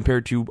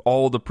 compared to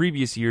all the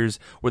previous years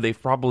where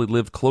they've probably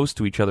lived close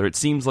to each other. It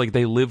seems like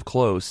they live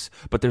close,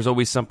 but there's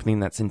always something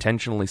that's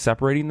intentionally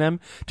separating them.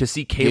 To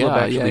see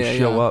Caleb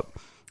show up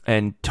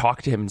and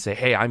talk to him and say,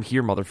 "Hey, I'm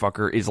here,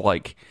 motherfucker," is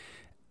like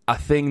a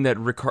thing that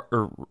Rick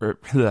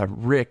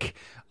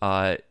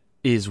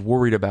is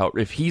worried about.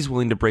 If he's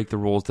willing to break the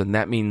rules, then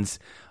that means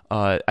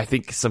I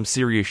think some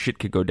serious shit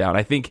could go down.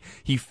 I think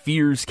he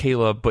fears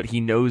Caleb, but he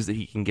knows that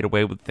he can get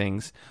away with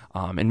things.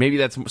 And maybe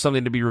that's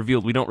something to be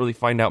revealed. We don't really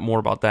find out more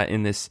about that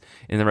in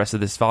the rest of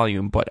this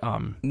volume. But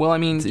well, I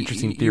mean, it's an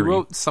interesting theory. You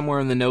wrote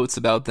somewhere in the notes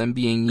about them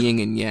being yin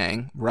and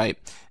yang, right?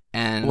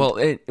 And well,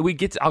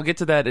 I'll get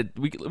to that.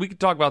 We could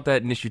talk about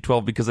that in issue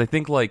 12 because I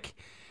think like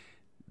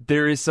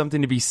there is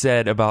something to be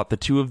said about the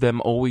two of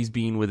them always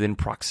being within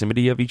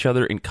proximity of each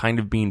other and kind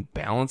of being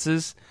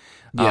balances.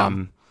 Yeah.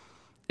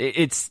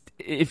 It's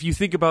if you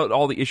think about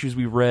all the issues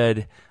we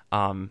read,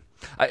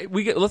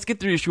 let's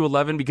get through issue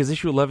 11 because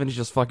issue 11 is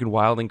just fucking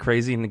wild and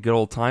crazy and a good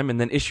old time, and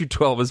then issue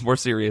 12 is more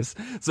serious.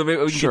 So maybe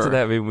we can get to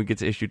that. Maybe when we get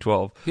to issue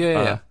 12.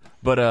 Yeah.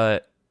 But I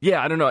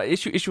don't know.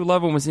 Issue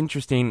 11 was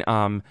interesting.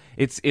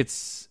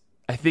 It's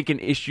I think an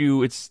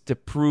issue. It's to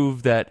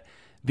prove that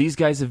these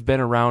guys have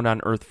been around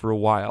on Earth for a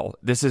while.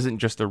 This isn't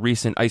just a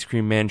recent Ice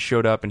Cream Man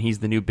showed up and he's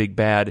the new big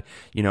bad.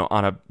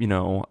 On a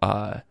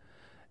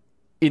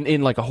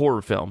in like a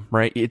horror film,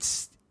 right?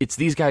 It's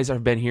these guys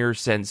have been here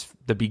since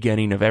the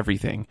beginning of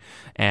everything,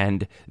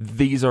 and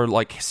these are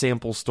like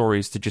sample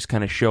stories to just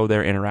kind of show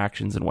their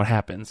interactions and what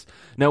happens.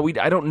 Now,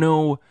 I don't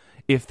know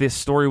if this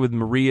story with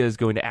Maria is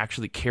going to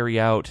actually carry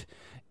out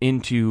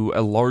into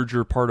a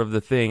larger part of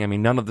the thing. I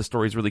mean, none of the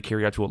stories really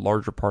carry out to a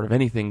larger part of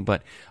anything,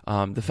 but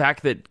the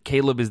fact that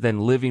Caleb is then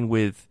living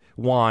with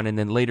Juan and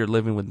then later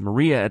living with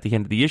Maria at the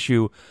end of the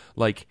issue,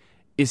 like,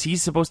 is he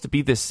supposed to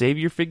be this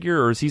savior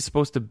figure, or is he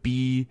supposed to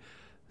be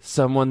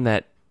someone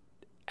that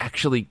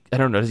actually, I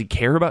don't know, does he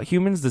care about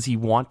humans? Does he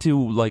want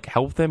to like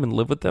help them and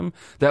live with them?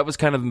 That was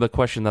kind of the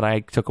question that I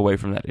took away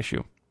from that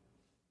issue.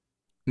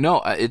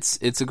 No,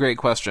 it's a great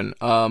question.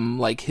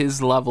 Like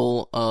his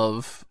level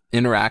of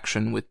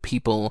interaction with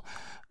people,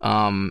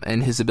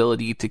 and his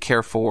ability to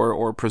care for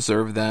or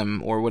preserve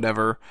them or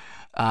whatever.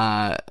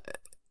 I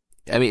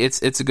mean,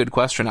 it's a good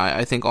question.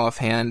 I think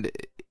offhand,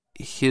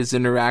 his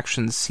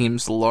interaction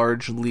seems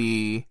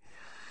largely,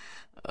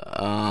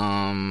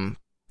 I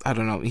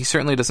don't know. He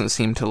certainly doesn't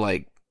seem to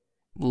like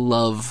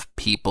love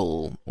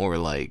people or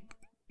like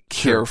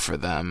care for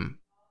them,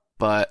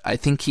 but I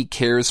think he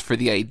cares for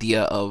the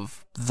idea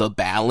of the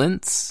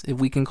balance, if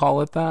we can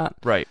call it that.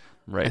 Right.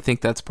 I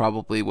think that's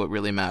probably what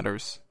really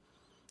matters.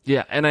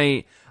 Yeah, and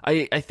I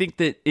think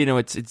that, you know,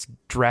 it's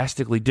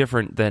drastically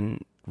different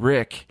than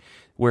Rick,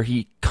 where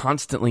he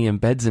constantly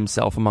embeds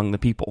himself among the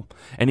people,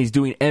 and he's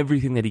doing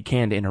everything that he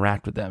can to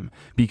interact with them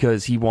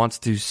because he wants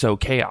to sow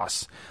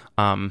chaos.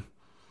 I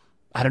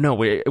don't know.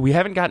 We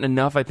haven't gotten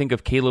enough, I think,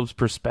 of Caleb's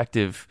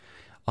perspective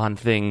on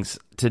things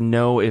to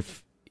know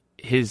if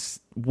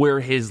where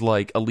his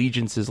like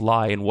allegiances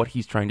lie and what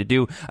he's trying to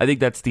do. I think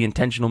that's the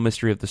intentional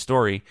mystery of the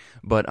story.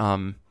 But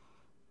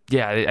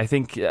yeah, I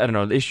think, I don't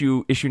know,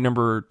 issue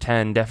number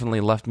 10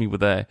 definitely left me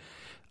with a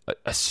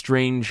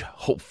strange,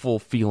 hopeful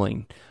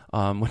feeling,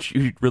 which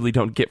you really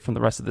don't get from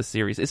the rest of the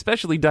series,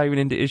 especially diving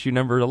into issue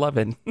number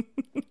 11.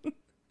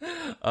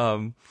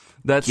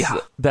 That's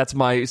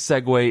my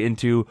segue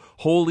into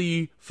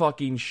holy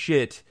fucking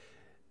shit.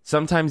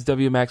 Sometimes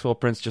W. Maxwell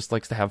Prince just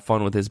likes to have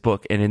fun with his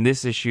book, and in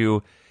this issue,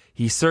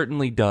 he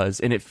certainly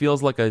does, and it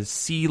feels like a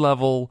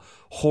sea-level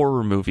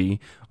horror movie.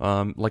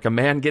 Like a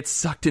man gets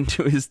sucked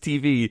into his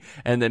TV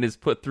and then is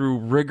put through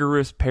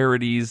rigorous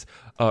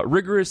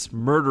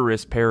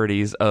murderous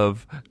parodies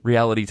of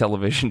reality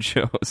television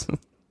shows.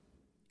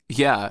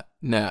 Yeah,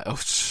 no, oh,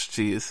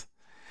 jeez.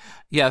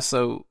 Yeah,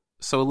 so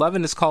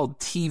 11 is called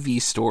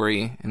TV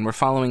Story, and we're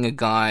following a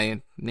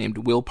guy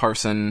named Will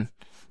Parson,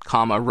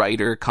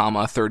 writer,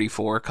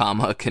 34,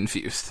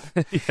 confused.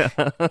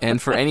 Yeah.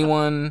 And for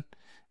anyone,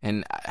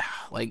 and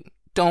like,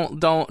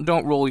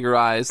 don't roll your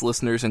eyes,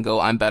 listeners, and go,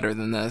 I'm better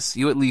than this.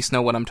 You at least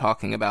know what I'm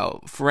talking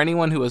about. For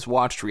anyone who has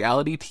watched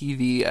reality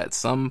TV at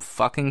some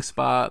fucking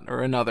spot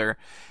or another,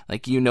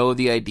 like, you know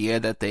the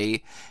idea that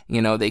they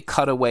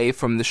cut away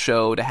from the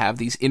show to have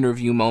these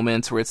interview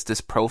moments where it's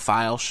this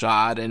profile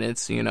shot and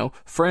it's,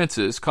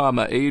 Francis,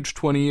 age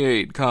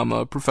 28,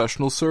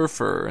 professional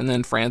surfer. And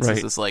then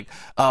Francis is like,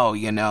 oh,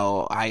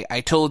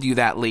 I told you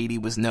that lady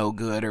was no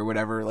good or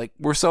whatever. Like,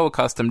 we're so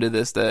accustomed to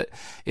this that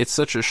it's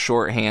such a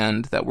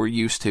shorthand that we're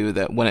used to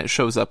that when it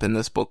shows up in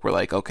this book, we're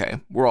like, okay,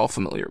 we're all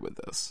familiar with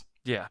this.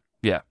 Yeah.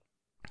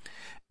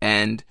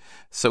 And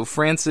so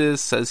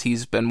Francis says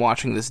he's been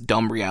watching this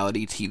dumb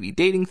reality TV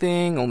dating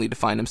thing only to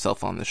find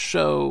himself on the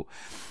show.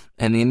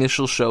 And the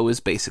initial show is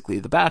basically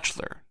The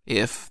Bachelor.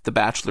 If The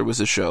Bachelor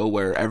was a show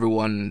where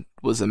everyone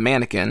was a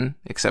mannequin,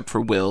 except for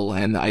Will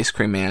and the ice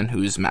cream man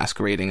who's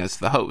masquerading as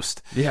the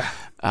host. Yeah.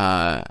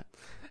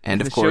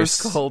 And of the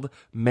course... show's called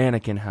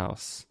Mannequin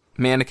House.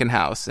 Mannequin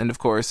House. And of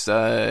course,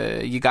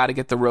 you got to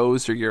get the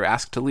rose or you're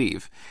asked to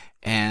leave.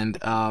 And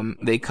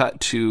they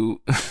cut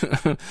to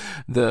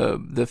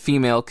the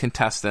female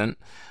contestant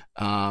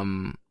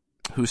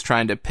who's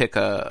trying to pick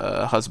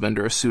a husband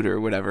or a suitor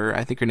or whatever.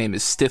 I think her name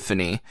is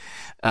Stephanie.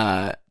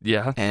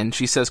 Yeah. And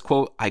she says,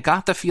 quote, I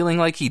got the feeling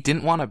like he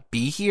didn't want to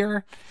be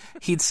here.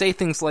 He'd say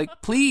things like,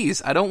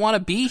 please, I don't want to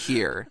be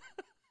here.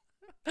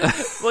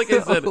 Like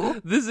I said,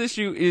 this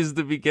issue is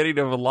the beginning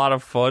of a lot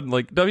of fun.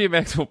 Like, W.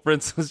 Maxwell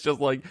Prince was just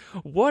like,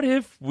 what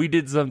if we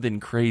did something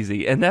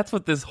crazy? And that's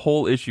what this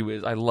whole issue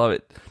is. I love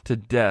it to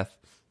death.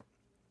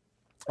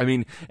 I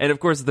mean, and of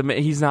course,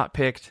 he's not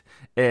picked,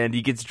 and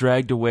he gets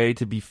dragged away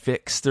to be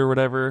fixed or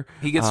whatever.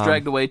 He gets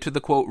dragged away to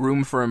the, quote,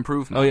 room for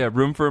improvement. Oh, yeah,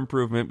 room for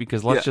improvement,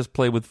 because let's just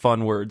play with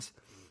fun words.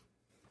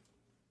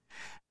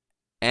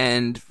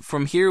 And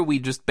from here, we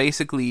just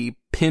basically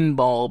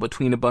pinball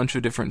between a bunch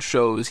of different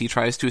shows. He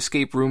tries to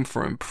escape when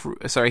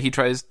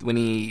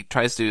he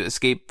tries to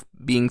escape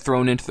being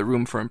thrown into the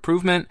room for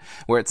improvement,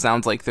 where it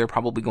sounds like they're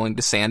probably going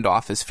to sand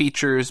off his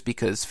features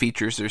because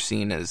features are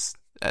seen as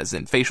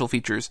in facial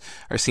features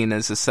are seen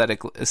as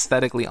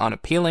aesthetically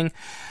unappealing.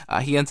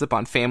 He ends up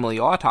on Family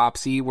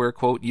Autopsy, where,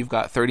 quote, you've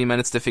got 30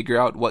 minutes to figure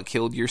out what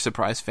killed your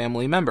surprise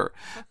family member.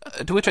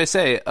 To which I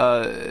say,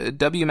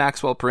 W.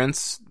 Maxwell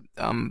Prince,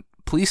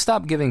 please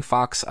stop giving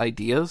Fox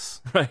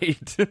ideas.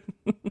 Right.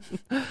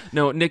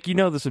 No, Nick,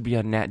 this would be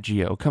on Nat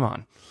Geo. Come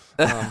on.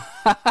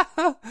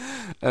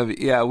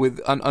 Yeah,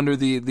 under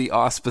the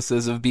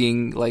auspices of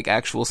being like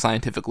actual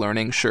scientific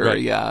learning. Sure.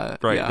 Right. Yeah.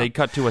 Right. Yeah. They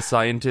cut to a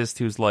scientist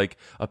who's like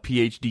a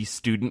PhD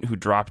student who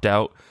dropped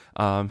out.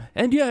 And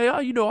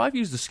I've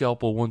used a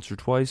scalpel once or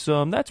twice.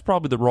 That's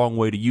probably the wrong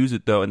way to use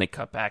it, though. And they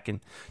cut back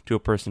into a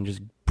person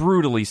just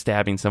brutally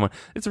stabbing someone.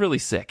 It's really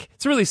sick.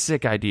 It's a really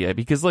sick idea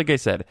because, like I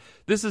said,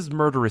 this is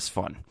murderous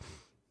fun.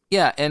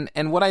 Yeah,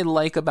 and what I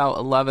like about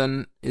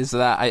 11 is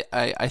that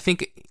I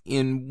think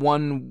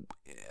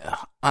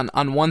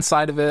on one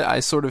side of it, I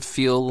sort of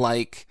feel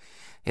like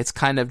it's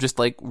kind of just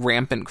like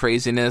rampant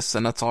craziness,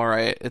 and that's all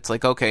right. It's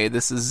like, okay,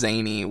 this is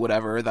zany,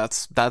 whatever.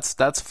 That's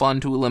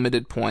fun to a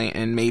limited point,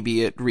 and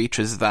maybe it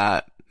reaches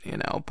that,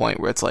 point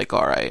where it's like,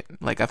 all right,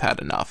 like I've had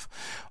enough.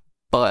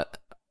 But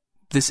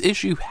this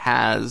issue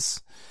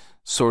has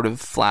sort of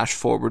flash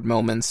forward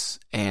moments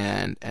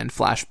and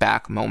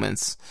flashback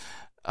moments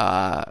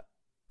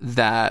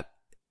that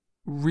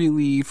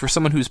really, for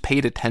someone who's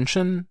paid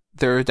attention,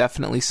 there are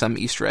definitely some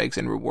Easter eggs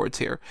and rewards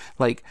here.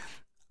 Like,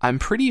 I'm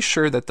pretty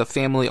sure that the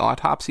family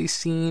autopsy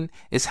scene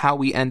is how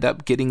we end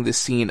up getting the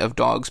scene of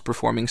dogs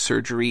performing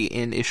surgery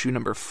in issue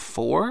number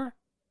 4.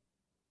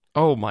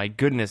 Oh my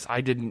goodness,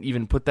 I didn't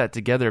even put that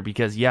together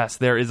because yes,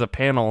 there is a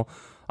panel.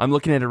 I'm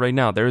looking at it right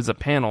now. There is a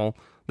panel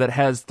that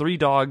has 3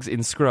 dogs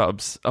in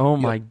scrubs. Oh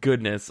my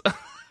goodness.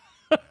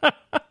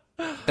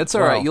 It's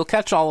all right. You'll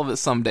catch all of it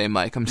someday,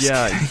 Mike. I'm just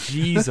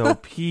kidding. Jeez, oh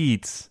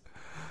Pete.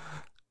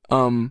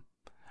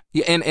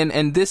 Yeah,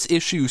 and this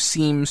issue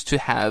seems to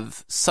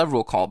have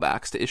several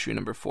callbacks to issue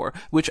number 4,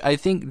 which I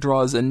think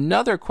draws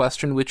another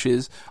question, which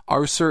is,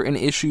 are certain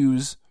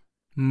issues,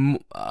 do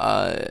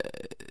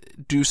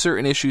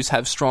certain issues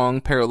have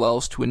strong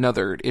parallels to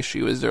another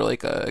issue? Is there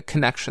like a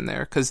connection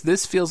there? Because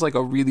this feels like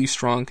a really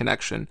strong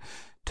connection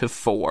to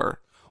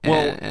 4.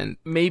 Well, and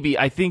maybe.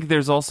 I think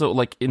there's also,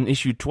 like, in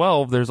issue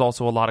 12, there's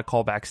also a lot of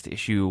callbacks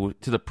to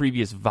the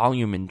previous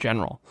volume in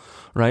general,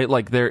 right?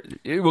 Like,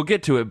 we'll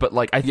get to it, but,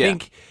 like, I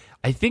think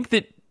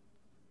that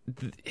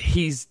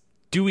he's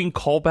doing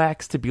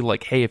callbacks to be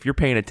like, hey, if you're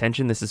paying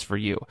attention, this is for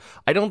you.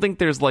 I don't think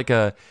there's like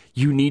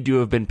you need to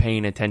have been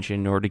paying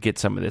attention or to get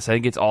some of this. I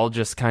think it's all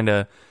just kind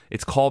of,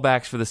 it's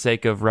callbacks for the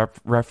sake of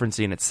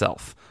referencing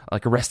itself,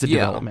 like Arrested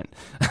Development.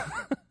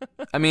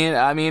 I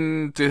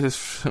mean,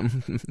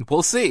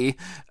 we'll see.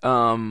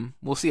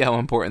 We'll see how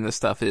important this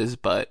stuff is.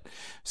 But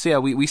so yeah,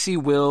 we see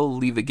Will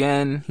leave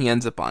again. He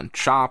ends up on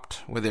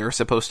Chopped, where they're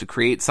supposed to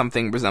create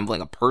something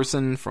resembling a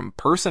person from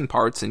person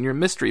parts in your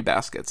mystery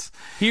baskets.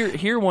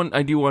 Here, one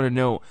I do want to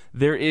know.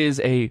 There is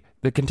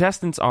the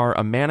contestants are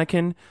a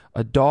mannequin,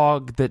 a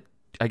dog that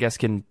I guess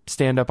can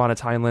stand up on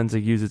its hind legs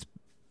and use its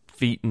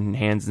feet and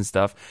hands and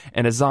stuff,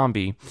 and a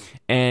zombie.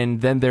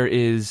 And then there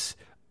is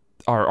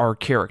our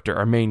character,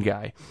 our main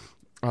guy.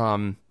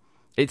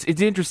 It's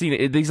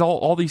interesting.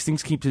 All these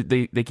things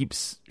keep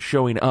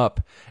showing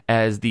up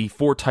as the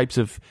 4 types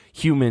of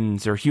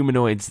humans or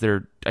humanoids.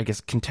 They're, I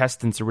guess,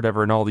 contestants or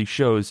whatever in all these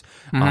shows.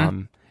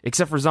 Mm-hmm.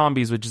 Except for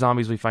zombies, which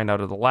zombies we find out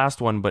of the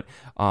last one. But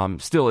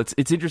still,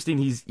 it's interesting.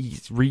 He's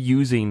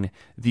reusing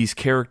these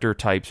character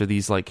types or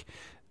these like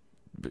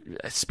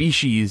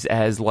species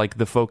as like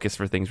the focus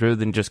for things, rather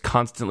than just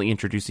constantly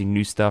introducing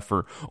new stuff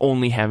or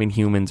only having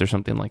humans or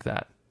something like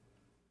that.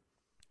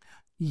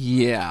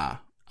 Yeah.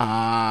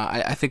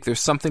 I think there's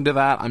something to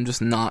that. I'm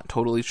just not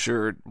totally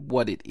sure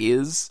what it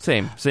is.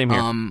 Same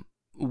here.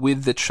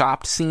 With the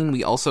Chopped scene,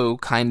 we also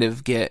kind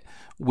of get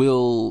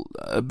Will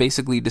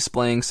basically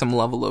displaying some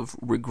level of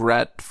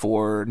regret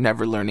for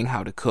never learning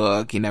how to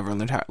cook. He never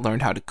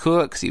learned how to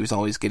cook because he was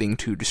always getting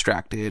too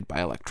distracted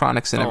by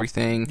electronics and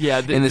everything. Yeah,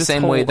 in the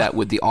same way that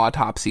with the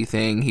autopsy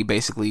thing, he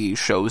basically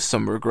shows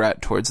some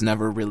regret towards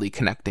never really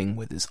connecting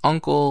with his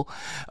uncle.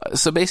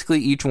 So basically,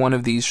 each one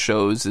of these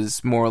shows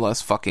is more or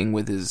less fucking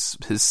with his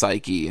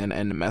psyche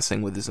and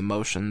messing with his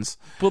emotions.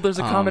 Well, there's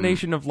a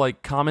combination of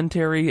like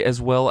commentary as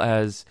well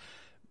as...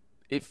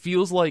 It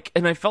feels like,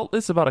 and I felt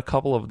this about a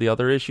couple of the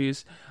other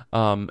issues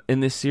in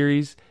this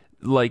series,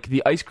 like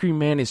the Ice Cream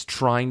Man is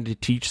trying to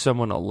teach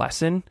someone a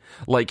lesson.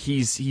 Like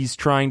he's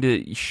trying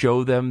to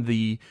show them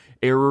the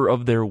error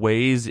of their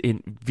ways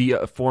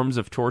via forms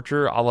of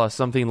torture, a la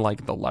something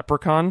like the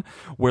Leprechaun,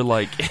 where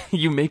like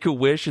you make a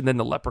wish and then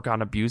the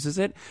Leprechaun abuses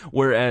it.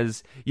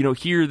 Whereas,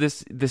 here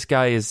this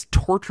guy is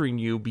torturing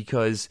you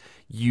because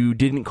you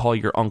didn't call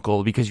your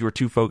uncle because you were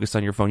too focused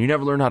on your phone. You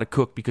never learned how to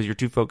cook because you're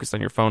too focused on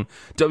your phone.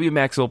 W.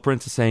 Maxwell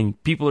Prince is saying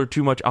people are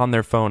too much on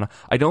their phone.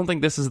 I don't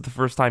think this is the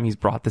first time he's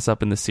brought this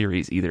up in the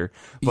series either.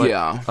 But,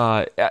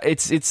 yeah.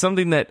 It's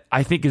something that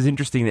I think is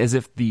interesting, as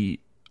if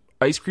the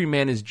Ice Cream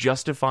Man is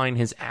justifying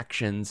his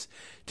actions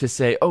to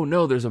say, oh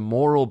no, there's a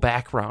moral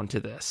background to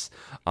this.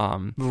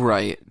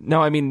 Right.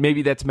 Now, I mean,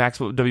 maybe that's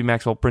W.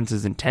 Maxwell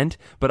Prince's intent,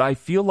 but I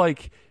feel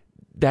like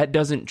that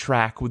doesn't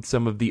track with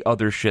some of the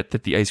other shit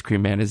that the Ice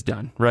Cream Man has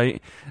done,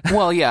 right?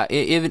 Well, yeah,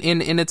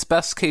 in its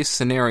best case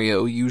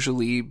scenario,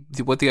 usually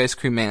what the Ice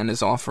Cream Man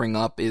is offering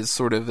up is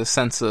sort of a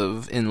sense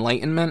of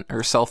enlightenment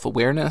or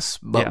self-awareness,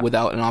 but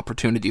without an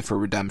opportunity for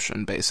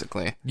redemption,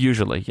 basically.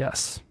 Usually,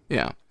 yes.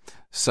 Yeah.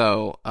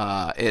 So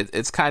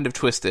it's kind of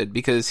twisted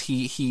because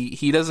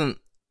he doesn't.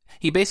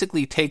 He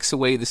basically takes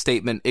away the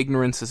statement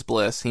 "ignorance is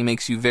bliss." He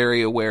makes you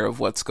very aware of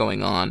what's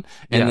going on,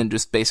 and then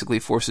just basically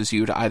forces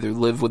you to either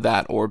live with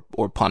that or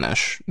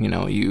punish.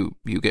 You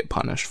get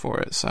punished for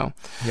it. So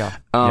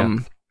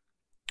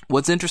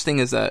what's interesting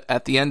is that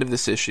at the end of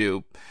this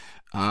issue,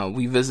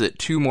 we visit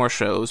 2 more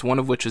shows. One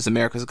of which is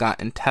America's Got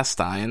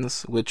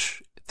Intestines,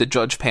 which the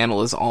judge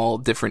panel is all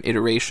different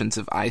iterations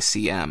of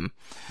ICM.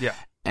 Yeah,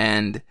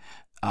 and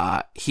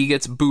he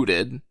gets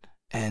booted,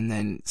 And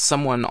then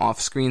someone off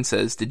screen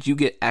says, "Did you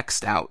get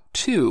X'd out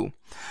too?"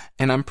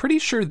 And I'm pretty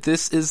sure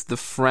this is the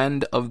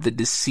friend of the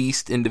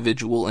deceased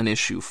individual in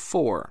issue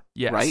 4.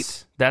 Yes.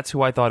 Right? That's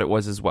who I thought it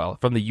was as well,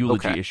 from the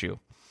eulogy issue.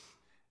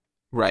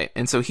 Right.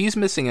 And so he's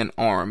missing an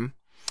arm,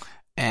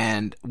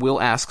 and Will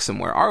asks him,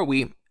 "Where are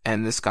we?"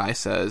 And this guy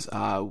says,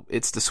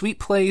 "It's the sweet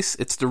place.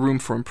 It's the room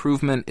for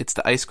improvement. It's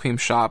the ice cream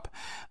shop.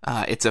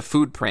 It's a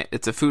food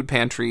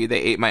pantry.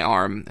 They ate my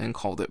arm and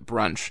called it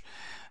brunch."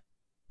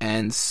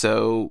 And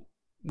so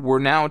we're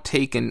now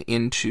taken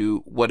into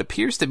what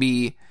appears to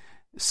be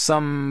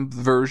some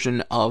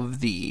version of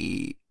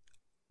the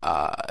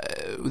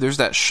there's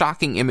that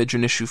shocking image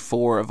in issue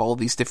 4 of all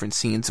these different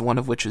scenes, one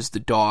of which is the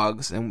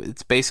dogs, and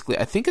it's basically,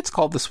 I think it's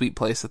called the sweet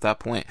place at that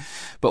point,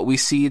 but we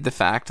see the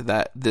fact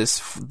that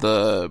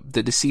the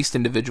deceased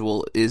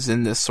individual is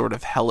in this sort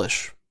of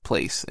hellish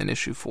place in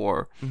issue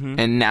 4,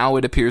 and now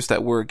it appears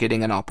that we're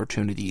getting an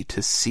opportunity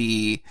to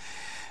see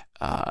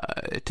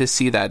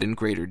that in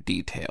greater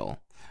detail.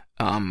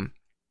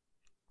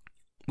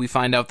 We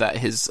find out that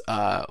his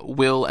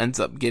Will ends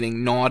up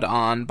getting gnawed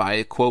on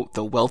by, quote,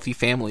 the wealthy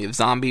family of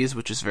zombies,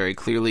 which is very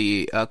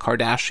clearly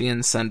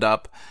Kardashian send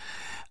up.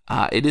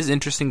 It is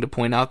interesting to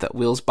point out that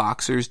Will's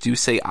boxers do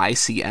say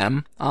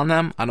ICM on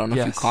them. I don't know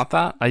if you caught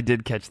that. I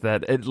did catch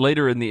that.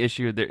 Later in the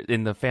issue,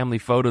 in the family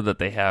photo that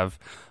they have,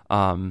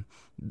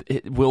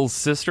 Will's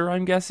sister,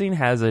 I'm guessing,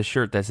 has a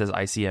shirt that says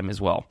ICM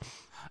as well.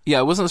 Yeah,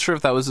 I wasn't sure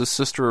if that was his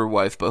sister or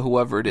wife, but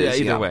whoever it is.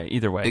 Either way.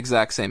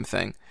 Exact same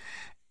thing.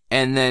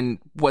 And then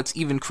what's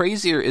even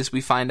crazier is we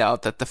find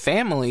out that the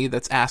family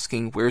that's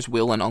asking, "Where's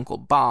Will and Uncle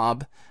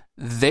Bob?"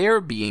 they're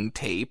being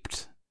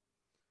taped.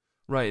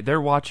 Right,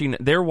 they're watching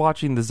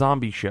the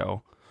zombie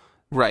show.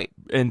 Right.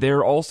 And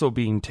they're also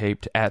being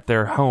taped at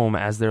their home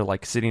as they're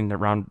like sitting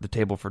around the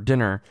table for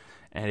dinner,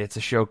 and it's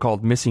a show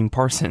called Missing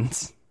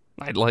Parsons.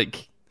 Right.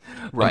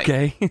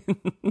 Okay.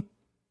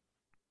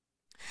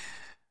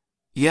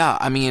 Yeah,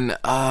 I mean,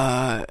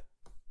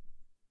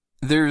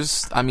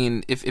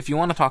 if you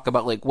want to talk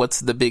about like what's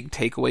the big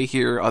takeaway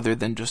here other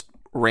than just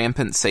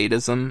rampant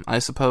sadism, I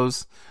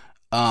suppose,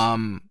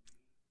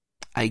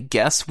 I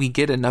guess we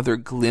get another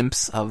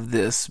glimpse of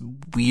this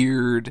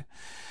weird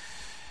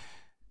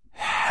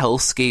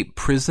hellscape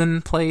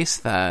prison place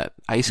that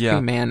Ice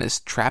Cream Man is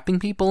trapping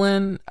people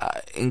in,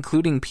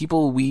 including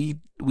people we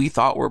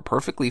thought were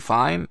perfectly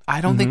fine.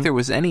 I don't think there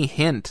was any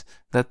hint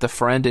that the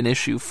friend in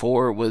issue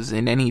 4 was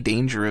in any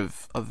danger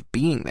of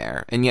being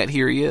there, and yet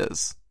here he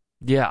is.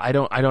 Yeah, I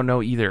don't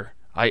know either.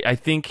 I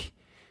think,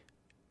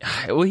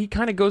 well, he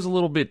kind of goes a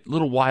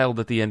little wild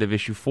at the end of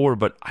issue 4,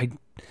 but I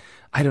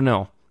don't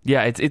know.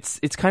 Yeah,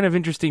 it's kind of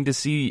interesting to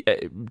see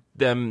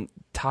them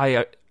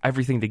tie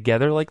everything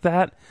together like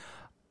that.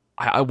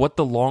 What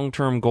the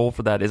long-term goal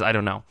for that is, I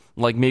don't know.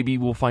 Like, maybe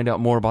we'll find out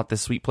more about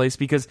this sweet place,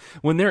 because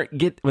when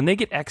they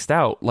get X'd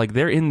out, like,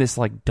 they're in this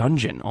like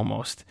dungeon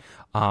almost,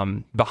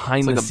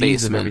 behind the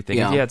scenes of everything.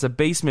 Yeah, it's a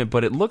basement,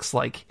 but it looks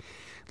like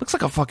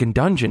a fucking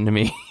dungeon to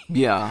me.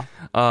 Yeah.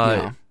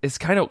 It's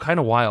kind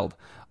of wild.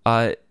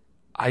 I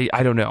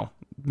don't know.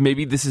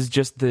 Maybe this is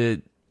just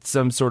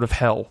some sort of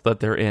hell that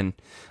they're in,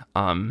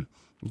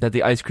 that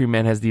the Ice Cream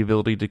Man has the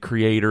ability to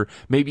create, or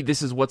maybe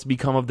this is what's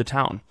become of the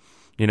town.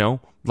 You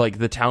know, like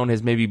the town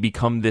has maybe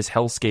become this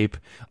hellscape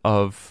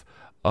of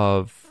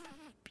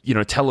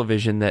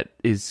television that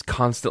is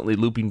constantly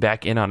looping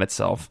back in on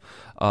itself.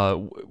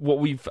 What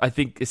we've, I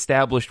think,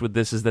 established with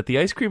this is that the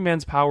Ice Cream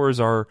Man's powers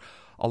are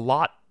a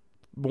lot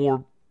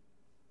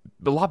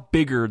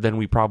bigger than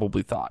we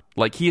probably thought.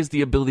 Like, he has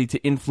the ability to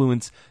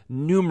influence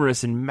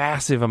numerous and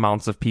massive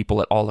amounts of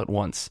people all at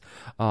once.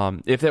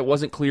 If that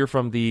wasn't clear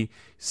from the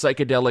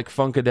psychedelic,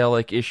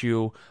 funkadelic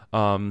issue,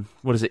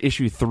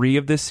 issue 3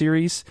 of this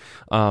series,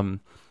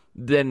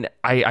 then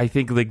I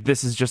think like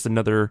this is just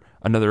another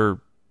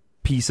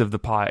piece of the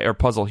pie or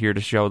puzzle here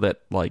to show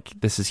that like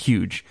this is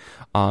huge.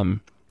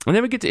 And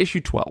then we get to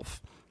issue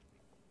 12.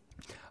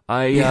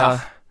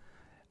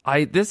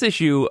 This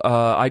issue,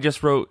 I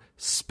just wrote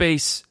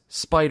Space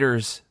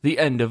Spiders, the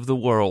End of the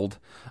World,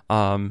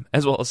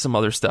 as well as some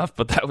other stuff,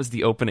 but that was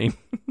the opening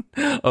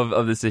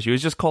of this issue.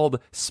 It's just called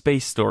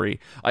Space Story.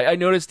 I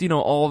noticed,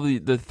 all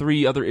the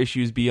 3 other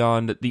issues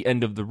beyond the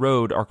End of the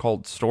Road are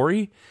called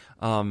Story.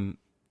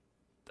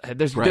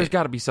 There's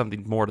got to be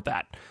something more to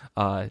that.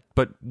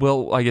 But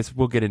I guess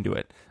we'll get into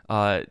it.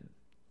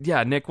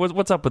 Nick,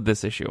 what's up with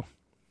this issue?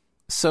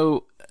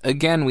 So,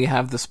 again, we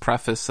have this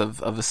preface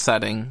of a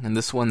setting, and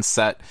this one's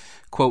set,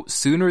 quote,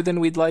 sooner than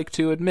we'd like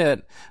to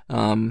admit,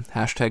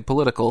 hashtag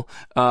political,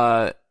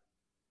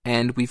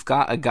 and we've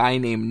got a guy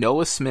named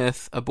Noah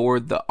Smith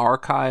aboard the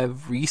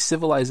Archive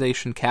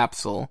Recivilization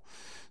capsule.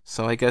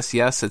 So I guess,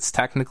 yes, it's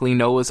technically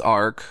Noah's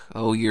Ark.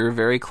 Oh, you're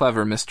very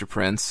clever, Mr.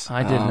 Prince.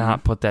 I did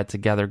not put that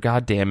together.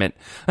 God damn it.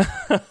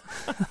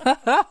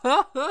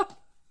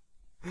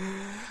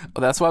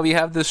 Well, that's why we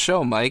have this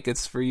show, Mike.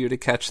 It's for you to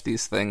catch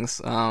these things.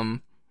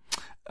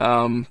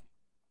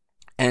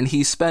 And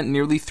he spent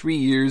nearly 3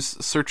 years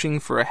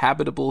searching for a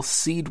habitable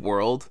seed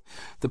world,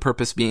 the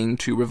purpose being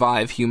to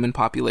revive human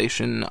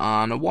population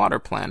on a water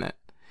planet.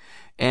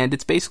 And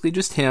it's basically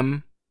just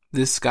him,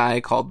 this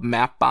guy called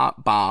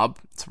Mapbot Bob,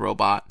 it's a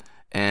robot,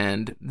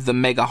 and the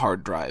mega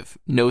hard drive,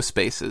 no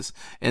spaces.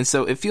 And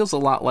so it feels a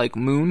lot like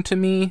Moon to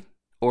me,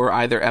 or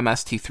either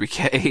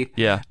MST3K.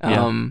 Yeah.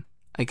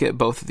 I get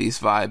both of these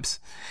vibes.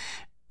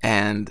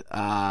 And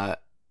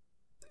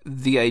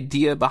the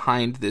idea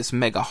behind this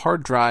mega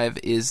hard drive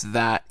is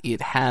that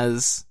it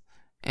has,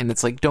 and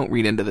it's like, don't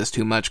read into this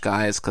too much,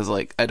 guys, because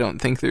like I don't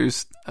think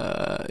there's,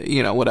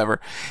 whatever.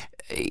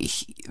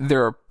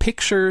 There are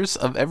pictures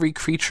of every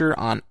creature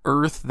on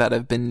Earth that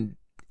have been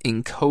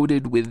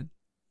encoded with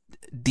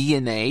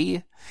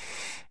DNA,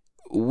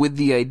 with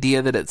the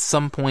idea that at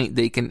some point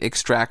they can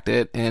extract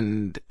it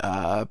and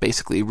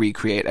basically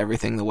recreate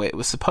everything the way it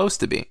was supposed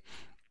to be.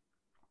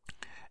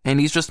 And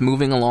he's just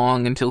moving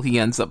along until he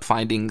ends up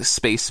finding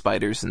space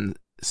spiders in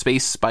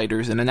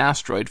an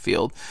asteroid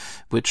field,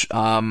 which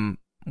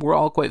we're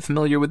all quite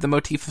familiar with the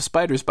motif of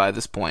spiders by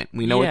this point.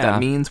 We know what that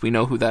means. We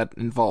know who that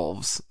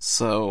involves.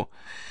 So,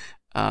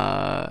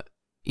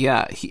 he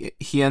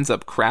ends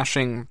up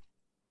crashing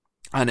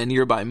on a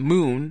nearby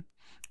moon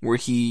where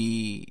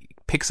he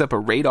picks up a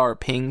radar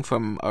ping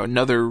from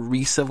another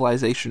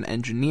re-civilization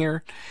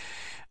engineer.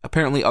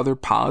 Apparently other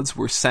pods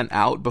were sent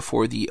out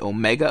before the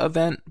Omega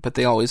event, but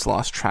they always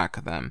lost track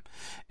of them.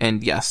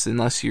 And yes,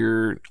 unless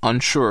you're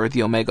unsure,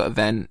 the Omega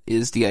event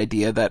is the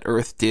idea that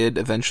Earth did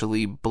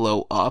eventually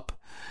blow up.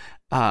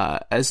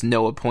 As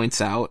Noah points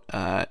out,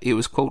 it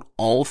was, quote,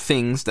 all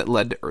things that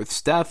led to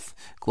Earth's death,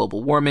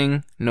 global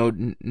warming,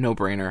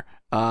 no-brainer,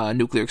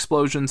 nuclear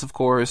explosions, of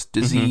course,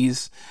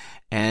 disease,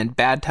 and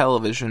bad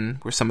television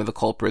were some of the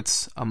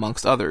culprits,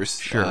 amongst others.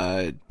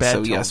 Sure.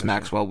 Yes,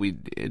 Maxwell,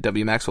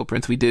 W. Maxwell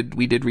Prince, we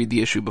did read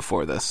the issue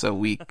before this, so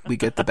we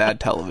get the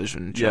bad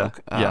television joke.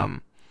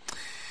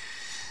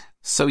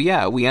 So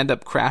yeah, we end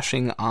up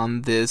crashing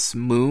on this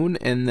moon,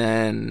 and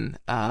then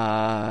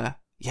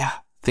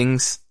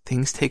things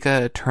take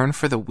a turn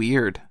for the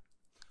weird.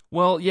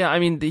 Well, yeah, I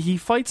mean, he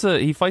fights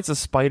a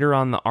spider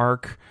on the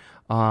Ark.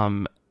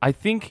 I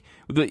think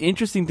the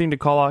interesting thing to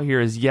call out here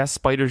is, yes,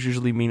 spiders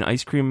usually mean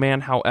ice cream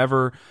man.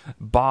 However,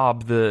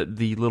 Bob,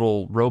 the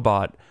little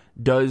robot,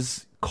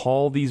 does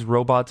call these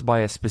robots by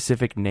a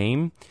specific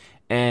name,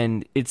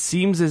 and it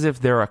seems as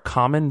if they're a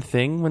common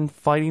thing when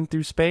fighting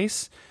through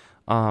space.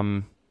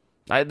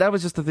 That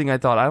was just the thing I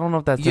thought. I don't know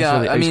if that's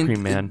necessarily ice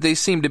cream man. They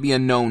seem to be a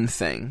known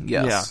thing.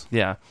 Yes.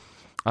 Yeah.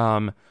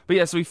 But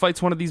yeah, so he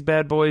fights one of these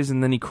bad boys,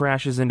 and then he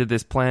crashes into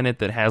this planet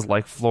that has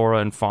like flora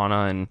and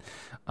fauna,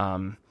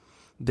 and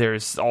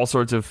there's all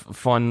sorts of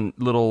fun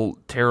little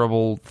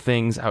terrible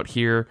things out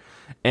here.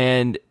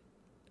 And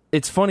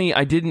it's funny,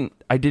 I didn't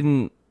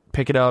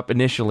pick it up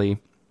initially,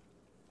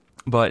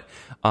 but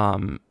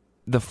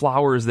the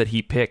flowers that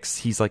he picks,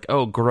 he's like,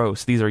 oh,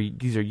 gross, these are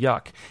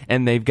yuck,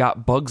 and they've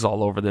got bugs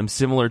all over them,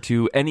 similar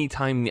to any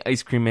time the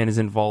ice cream man is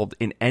involved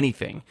in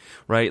anything,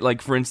 right?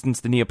 Like, for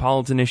instance, the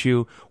Neapolitan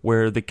issue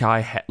where the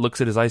guy looks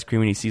at his ice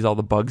cream and he sees all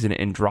the bugs in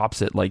it and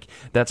drops it. Like,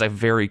 that's a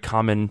very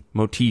common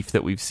motif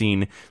that we've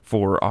seen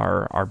for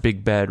our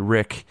big bad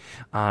Rick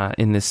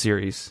in this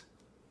series.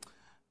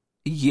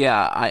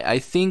 Yeah, I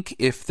think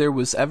if there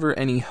was ever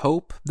any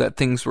hope that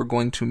things were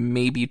going to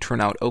maybe turn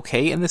out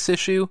okay in this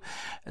issue,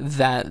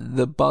 that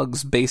the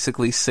bugs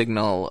basically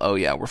signal, oh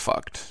yeah, we're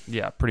fucked.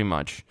 Yeah, pretty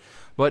much.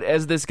 But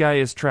as this guy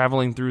is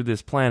traveling through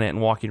this planet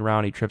and walking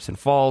around, he trips and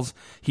falls.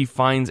 He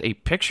finds a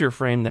picture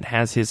frame that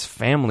has his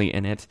family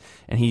in it,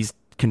 and he's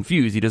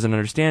confused. He doesn't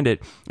understand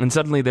it. And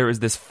suddenly there is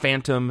this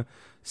phantom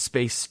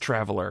space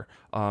traveler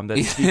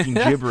that's speaking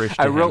gibberish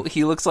to him.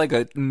 He looks like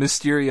a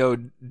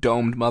Mysterio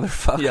domed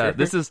motherfucker. Yeah,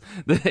 this is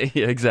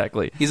yeah,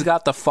 exactly. He's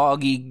got the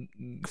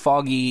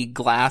foggy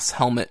glass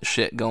helmet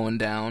shit going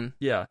down.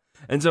 Yeah.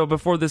 And so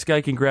before this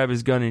guy can grab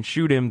his gun and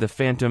shoot him, the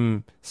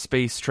phantom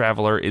space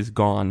traveler is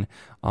gone.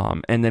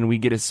 And then we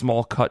get a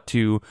small cut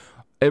to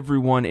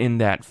everyone in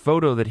that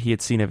photo that he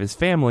had seen of his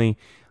family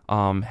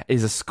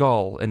is a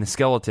skull and a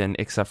skeleton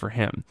except for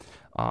him.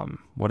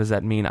 What does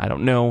that mean? I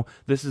don't know.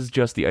 This is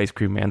just the ice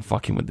cream man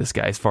fucking with this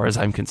guy as far as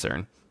I'm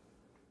concerned.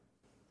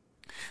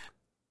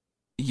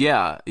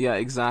 Yeah,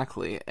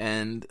 exactly.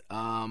 And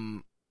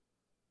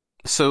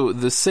so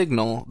the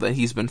signal that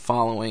he's been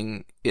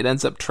following, it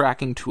ends up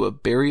tracking to a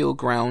burial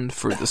ground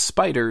for the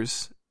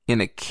spiders in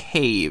a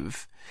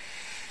cave.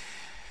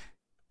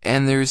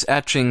 And there's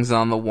etchings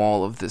on the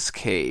wall of this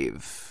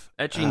cave.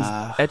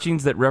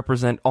 Etchings that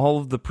represent all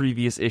of the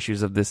previous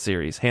issues of this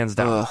series, hands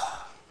down.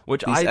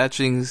 Which these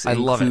etchings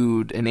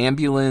include an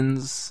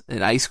ambulance,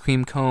 an ice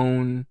cream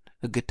cone,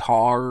 a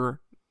guitar,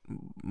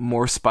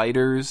 more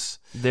spiders.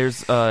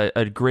 There's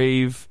a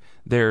grave.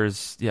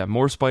 There's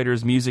more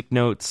spiders, music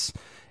notes.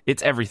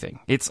 It's everything.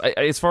 It's,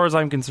 as far as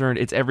I'm concerned,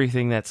 it's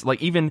everything that's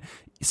like, even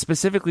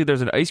specifically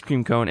there's an ice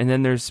cream cone, and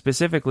then there's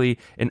specifically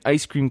an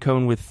ice cream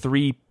cone with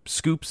 3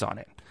 scoops on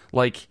it.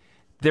 Like,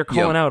 they're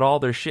calling out all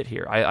their shit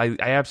here. I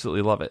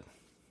absolutely love it.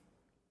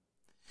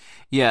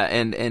 Yeah,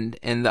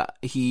 and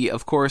he,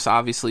 of course,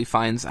 obviously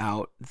finds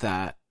out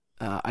that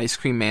Ice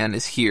Cream Man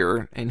is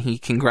here, and he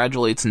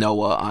congratulates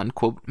Noah on,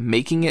 quote,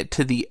 making it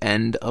to the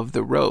end of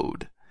the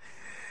road.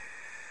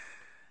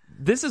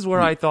 This is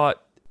where I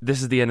thought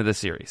this is the end of the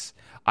series.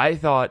 I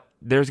thought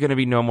there's going to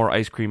be no more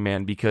Ice Cream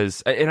Man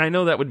because, and I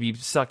know that would be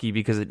sucky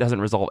because it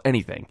doesn't resolve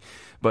anything.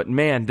 But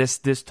man, this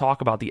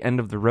talk about the end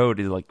of the road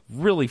is like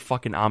really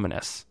fucking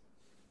ominous.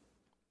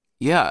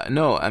 Yeah,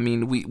 no, I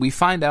mean, we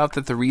find out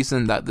that the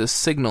reason that this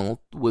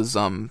signal was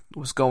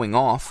going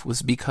off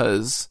was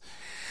because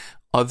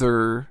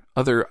other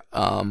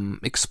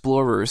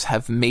explorers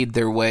have made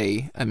their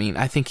way. I mean,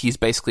 I think he's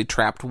basically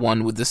trapped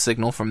one with the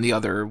signal from the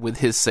other with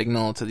his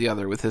signal to the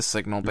other with his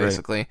signal,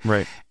 basically.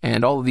 Right.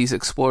 And all of these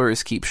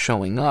explorers keep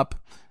showing up,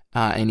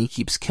 and he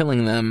keeps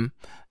killing them.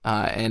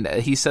 And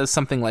he says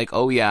something like,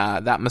 "Oh yeah,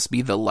 that must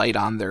be the light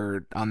on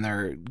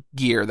their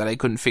gear that I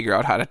couldn't figure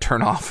out how to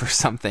turn off or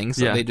something."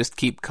 So they just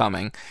keep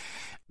coming.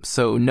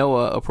 So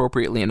Noah,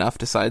 appropriately enough,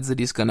 decides that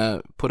he's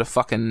gonna put a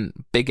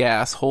fucking big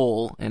ass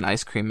hole in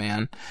Ice Cream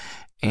Man,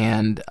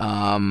 and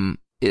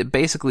it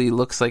basically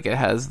looks like it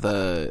has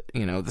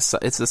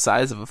it's the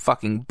size of a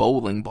fucking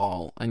bowling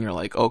ball, and you're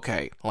like,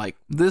 okay, like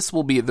this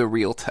will be the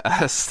real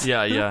test.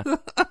 Yeah.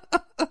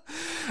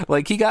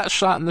 Like, he got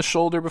shot in the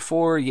shoulder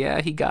before.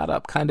 Yeah, he got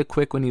up kind of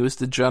quick when he was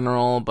the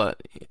general,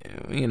 but,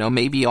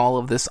 maybe all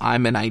of this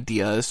I'm an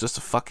idea is just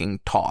a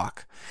fucking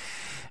talk.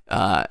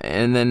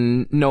 And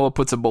then Noah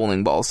puts a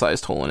bowling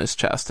ball-sized hole in his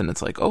chest, and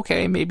it's like,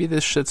 okay, maybe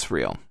this shit's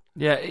real.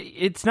 Yeah,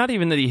 it's not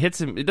even that he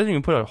hits him. It doesn't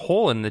even put a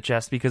hole in the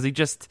chest because it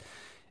just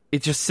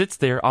sits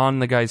there on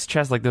the guy's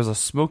chest like there's a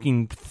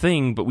smoking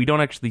thing, but we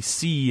don't actually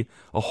see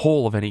a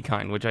hole of any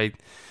kind, which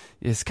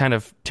is kind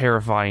of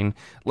terrifying.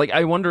 Like,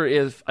 I wonder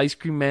if Ice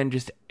Cream Man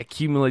just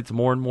accumulates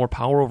more and more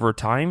power over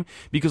time,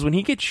 because when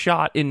he gets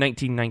shot in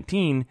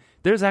 1919,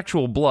 there's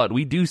actual blood.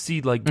 We do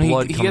see, like,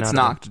 blood he coming gets out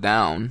knocked of him.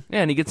 down.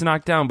 Yeah, and he gets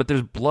knocked down, but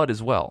there's blood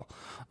as well.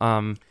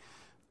 Well,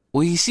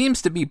 he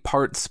seems to be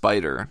part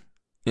spider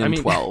in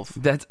 12.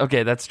 That's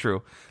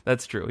true.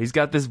 That's true. He's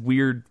got this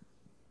weird...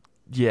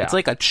 Yeah. It's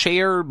like a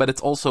chair, but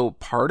it's also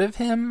part of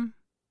him?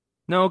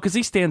 No, because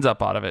he stands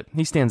up out of it.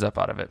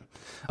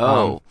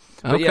 Oh,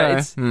 but okay.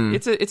 Yeah,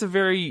 it's a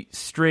very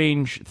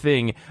strange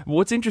thing.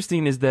 What's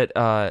interesting is that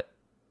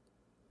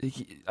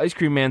Ice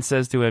Cream Man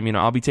says to him,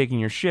 I'll be taking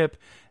your ship.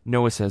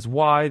 Noah says,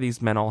 why?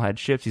 These men all had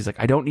ships. He's like,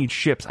 I don't need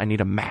ships. I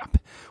need a map.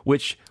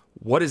 Which,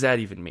 what does that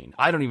even mean?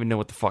 I don't even know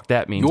what the fuck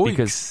that means. Yikes.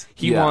 Because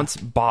he wants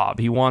Bob.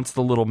 He wants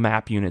the little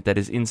map unit that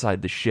is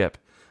inside the ship.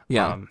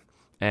 Yeah.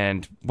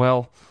 And,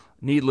 well,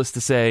 needless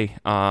to say,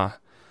 the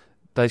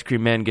Ice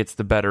Cream Man gets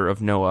the better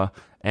of Noah,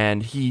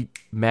 and he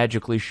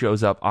magically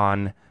shows up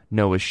on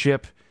Noah's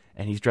ship,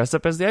 and he's dressed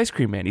up as the Ice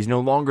Cream Man. He's no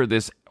longer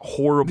this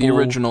horrible... The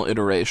original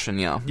iteration,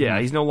 yeah. Yeah,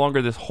 he's no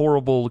longer this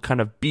horrible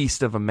kind of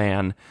beast of a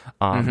man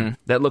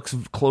that looks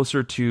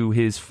closer to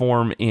his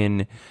form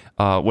in,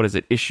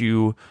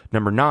 issue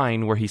number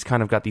 9, where he's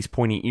kind of got these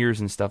pointy ears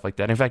and stuff like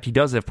that. In fact, he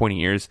does have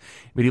pointy ears,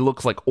 but he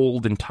looks like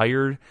old and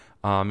tired,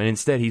 and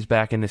instead he's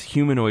back in this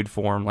humanoid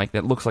form, like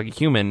that looks like a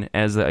human,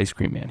 as the Ice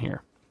Cream Man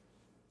here.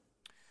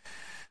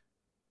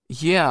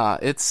 Yeah,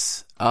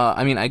 it's,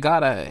 I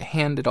gotta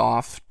hand it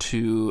off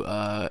to,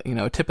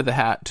 tip of the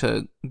hat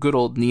to good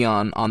old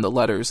Neon on the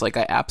letters. Like,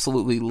 I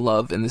absolutely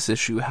love in this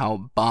issue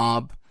how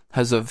Bob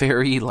has a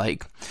very,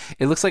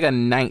 it looks like a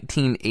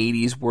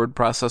 1980s word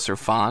processor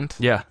font.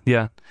 Yeah.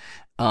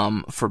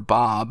 For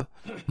Bob,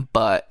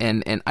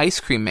 and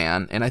Ice Cream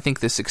Man, and I think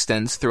this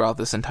extends throughout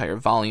this entire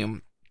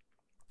volume.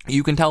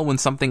 You can tell when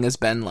something has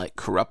been,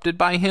 corrupted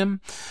by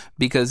him,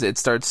 because it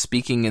starts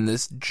speaking in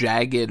this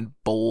jagged,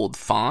 bold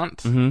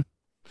font. Mm-hmm.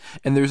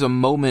 And there's a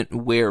moment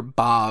where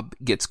Bob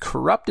gets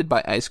corrupted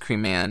by Ice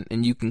Cream Man,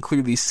 and you can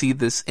clearly see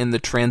this in the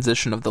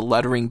transition of the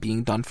lettering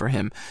being done for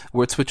him,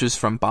 where it switches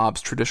from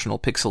Bob's traditional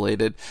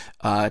pixelated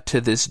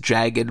to this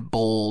jagged,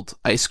 bold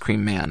Ice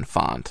Cream Man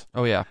font.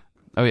 Oh, yeah.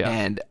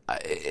 And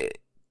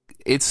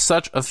it's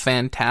such a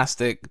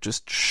fantastic,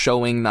 just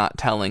showing, not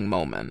telling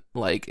moment.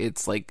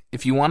 It's like,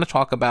 if you want to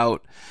talk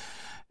about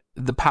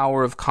the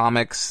power of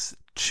comics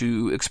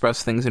to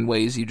express things in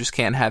ways you just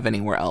can't have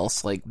anywhere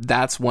else,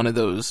 that's one of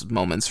those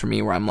moments for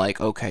me where I'm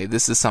like, okay,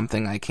 this is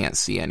something I can't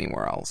see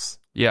anywhere else.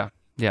 Yeah.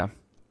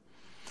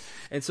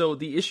 And so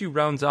the issue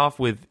rounds off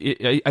with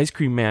Ice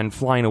Cream Man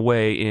flying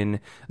away in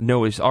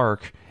Noah's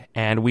Ark,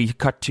 and we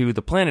cut to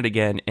the planet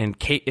again, and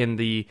Kate and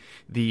the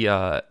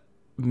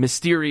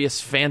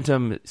mysterious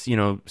phantom,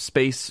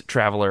 space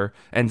traveler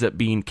ends up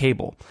being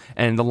Cable.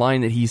 And the line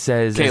that he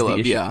says...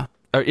 Caleb, yeah.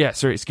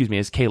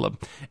 Is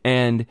Caleb.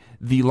 And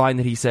the line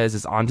that he says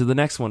is, on to the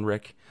next one,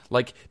 Rick.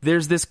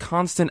 There's this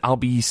constant I'll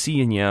be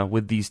seeing ya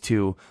with these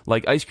two.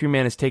 Ice Cream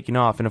Man is taking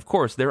off, and of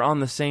course, they're on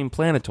the same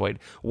planetoid.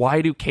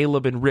 Why do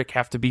Caleb and Rick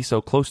have to be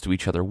so close to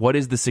each other? What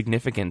is the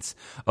significance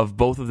of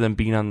both of them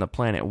being on the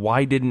planet?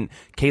 Why didn't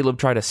Caleb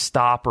try to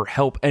stop or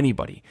help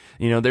anybody?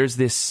 There's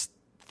this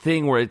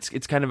thing where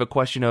it's kind of a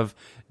question of,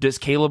 does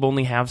Caleb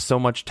only have so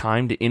much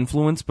time to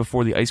influence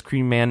before the Ice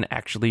Cream Man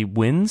actually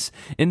wins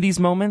in these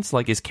moments?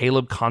 Is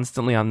Caleb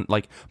constantly on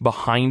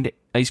behind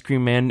Ice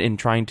Cream Man and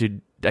trying to,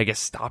 I guess,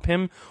 stop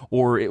him?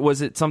 Or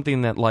was it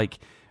something that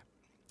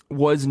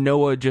was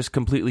Noah just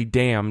completely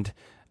damned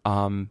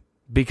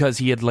because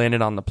he had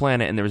landed on the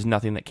planet and there was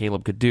nothing that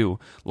Caleb could do.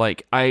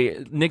 Like,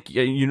 Nick,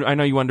 I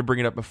know you wanted to bring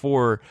it up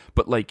before,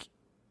 but like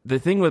the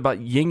thing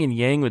about yin and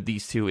yang with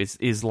these two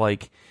is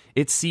like,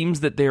 it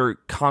seems that they're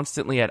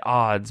constantly at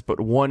odds, but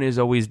one is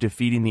always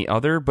defeating the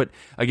other. But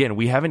again,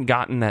 we haven't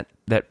gotten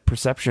that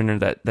perception or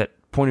that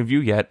point of view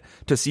yet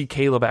to see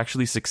Caleb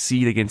actually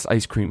succeed against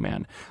Ice Cream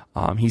Man.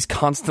 He's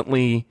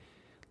constantly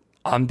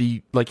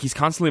he's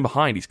constantly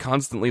behind. He's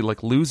constantly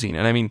like losing.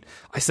 And I mean,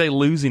 I say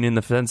losing in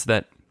the sense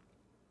that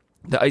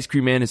the Ice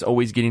Cream Man is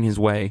always getting his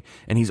way,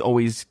 and he's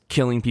always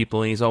killing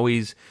people, and he's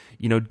always,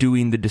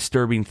 doing the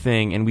disturbing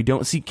thing. And we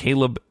don't see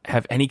Caleb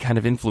have any kind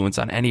of influence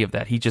on any of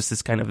that. He just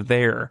is kind of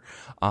there.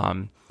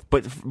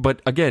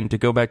 But again, to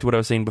go back to what I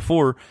was saying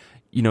before,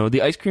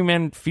 the Ice Cream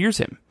Man fears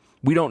him.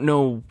 We don't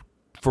know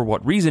for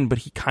what reason, but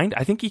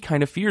I think he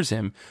kind of fears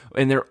him,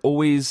 and they're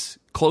always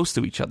close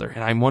to each other.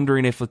 And I'm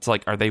wondering if it's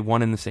like, are they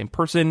one and the same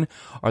person?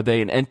 Are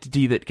they an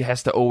entity that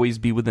has to always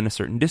be within a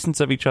certain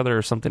distance of each other,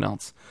 or something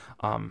else?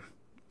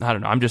 I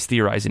don't know. I'm just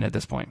theorizing at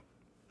this point.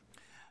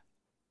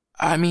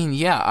 I mean,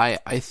 yeah,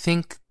 I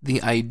think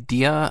the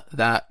idea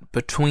that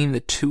between the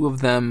two of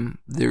them,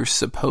 there's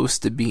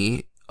supposed to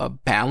be a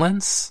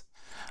balance,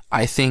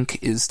 I think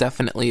is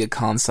definitely a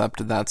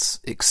concept that's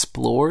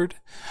explored.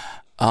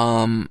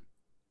 Gosh,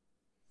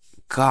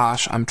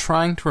 I'm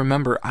trying to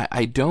remember.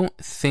 I don't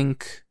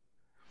think...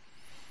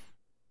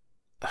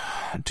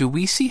 Do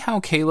we see how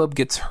Caleb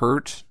gets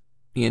hurt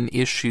in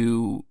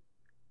issue...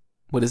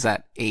 What is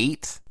that,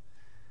 8?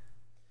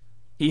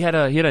 He had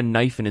a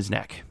knife in his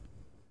neck.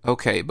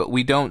 Okay, but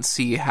we don't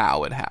see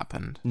how it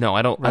happened. No,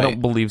 I don't. Right? I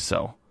don't believe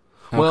so.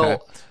 Okay.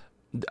 Well,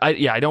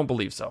 I don't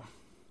believe so.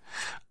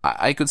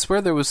 I could swear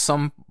there was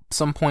some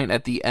point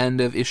at the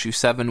end of issue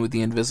 7 with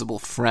the Invisible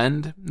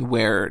Friend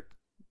where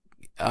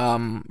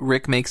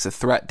Rick makes a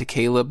threat to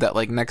Caleb that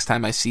like, next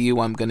time I see you,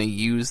 I'm going to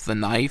use the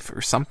knife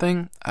or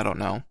something. I don't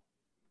know.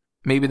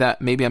 Maybe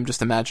I'm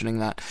just imagining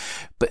that.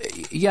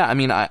 But yeah, I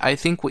mean, I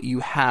think what you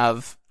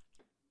have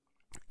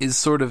is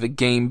sort of a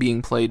game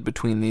being played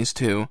between these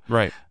two.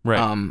 Right.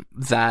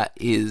 That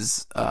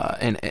is,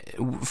 and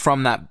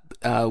from that,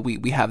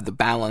 we have the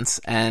balance,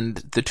 and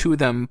the two of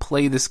them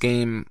play this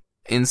game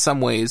in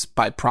some ways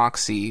by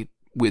proxy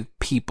with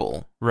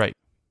people. Right.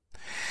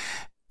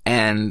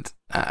 And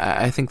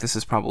I think this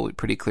is probably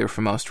pretty clear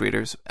for most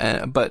readers.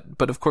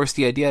 But of course,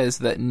 the idea is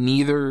that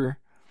neither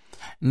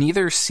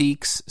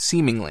seeks,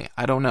 seemingly,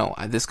 I don't know,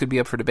 this could be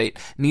up for debate,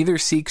 neither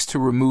seeks to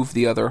remove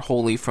the other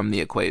wholly from the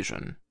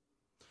equation.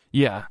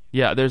 Yeah.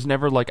 There's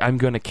never like, I'm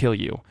gonna kill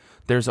you.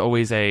 There's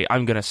always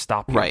I'm gonna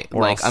stop you. Right.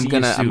 Like, I'm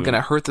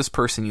gonna hurt this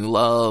person you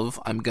love.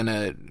 I'm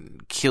gonna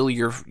kill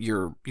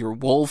your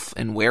wolf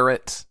and wear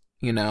it.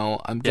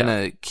 I'm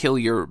gonna kill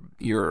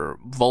your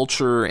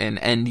vulture and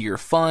end your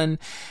fun,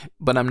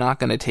 but I'm not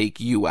gonna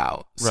take you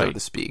out, so to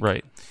speak.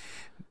 Right.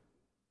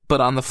 But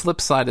on the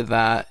flip side of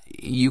that,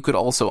 you could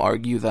also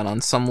argue that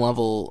on some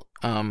level,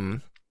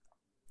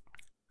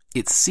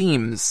 it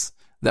seems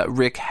that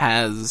Rick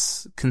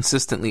has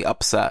consistently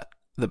upset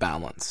the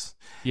balance.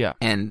 Yeah.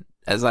 And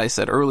as I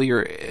said earlier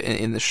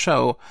in the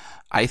show,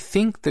 I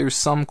think there's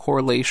some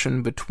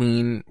correlation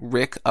between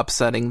Rick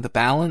upsetting the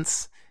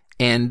balance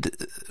and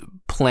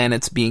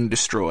planets being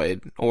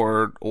destroyed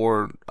or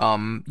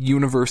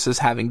universes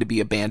having to be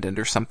abandoned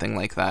or something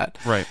like that.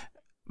 Right.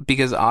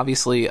 Because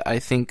obviously I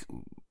think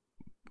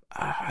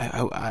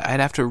I'd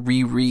have to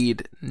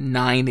reread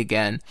 9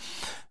 again.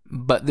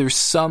 But there's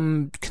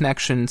some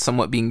connection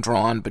somewhat being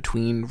drawn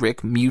between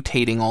Rick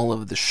mutating all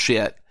of the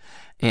shit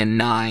in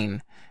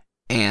 9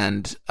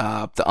 and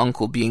the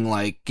uncle being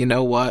like, you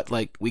know what,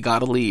 like, we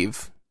gotta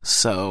leave.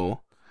 So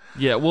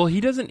yeah, well,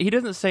 he doesn't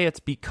say it's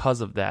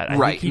because of that.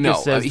 Right? He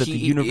just says that the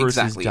universe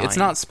is dying. It's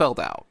not spelled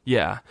out.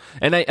 Yeah,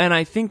 and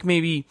I think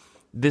maybe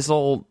this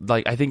all,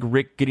 like, I think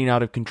Rick getting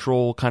out of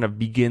control kind of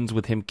begins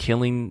with him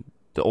killing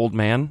the old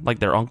man, like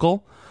their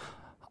uncle.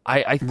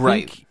 I think.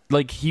 Right.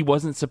 Like, he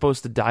wasn't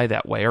supposed to die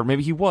that way, or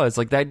maybe he was.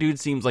 Like, that dude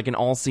seems like an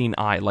all-seeing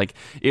eye. Like,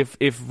 if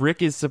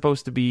Rick is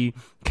supposed to be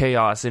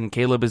chaos and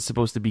Caleb is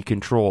supposed to be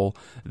control,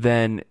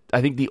 then I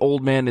think the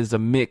old man is a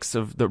mix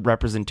of the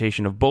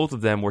representation of both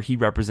of them, where he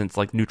represents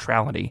like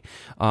neutrality.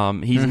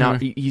 He's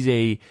not. He's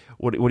a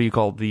what do you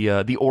call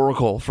the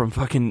Oracle from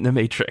fucking The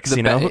Matrix? I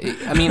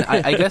mean,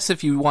 I guess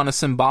if you want to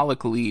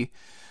symbolically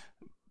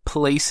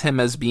place him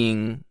as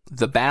being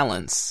the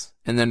balance,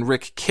 and then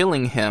Rick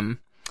killing him,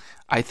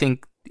 I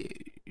think.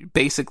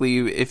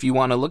 Basically, if you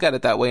want to look at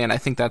it that way, and I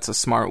think that's a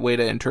smart way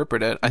to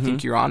interpret it, I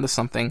think you're onto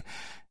something.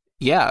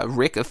 Yeah,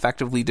 Rick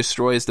effectively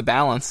destroys the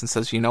balance and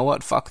says, you know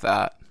what, fuck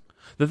that.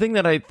 The thing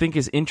that I think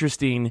is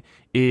interesting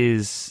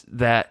is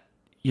that,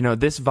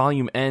 this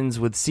volume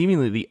ends with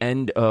seemingly the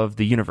end of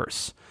the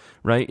universe,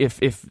 right?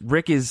 If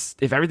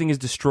everything is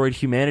destroyed,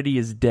 humanity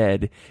is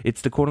dead,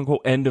 it's the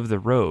quote-unquote end of the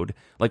road.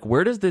 Like,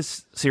 where does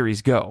this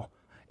series go?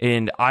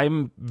 And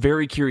I'm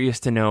very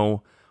curious to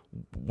know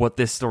what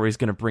this story is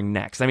going to bring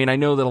next. I mean, I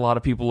know that a lot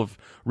of people have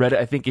read it.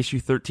 I think issue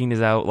 13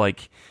 is out.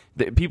 Like,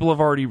 people have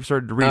already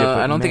started to read it. But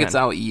I don't think it's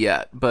out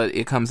yet, but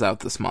it comes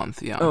out this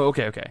month. Yeah. Oh,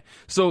 okay.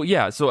 So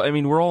yeah, I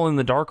mean, we're all in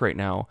the dark right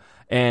now,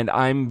 and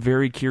I'm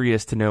very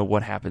curious to know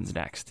what happens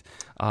next.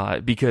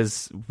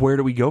 Because where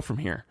do we go from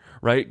here,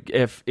 right?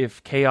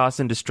 If chaos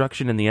and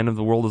destruction and the end of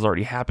the world has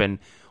already happened,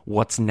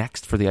 what's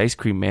next for the Ice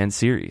Cream Man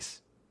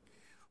series?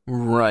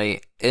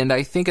 Right. And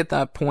I think at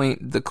that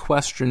point, the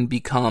question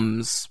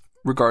becomes,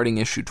 regarding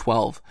issue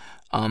 12,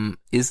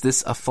 is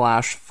this a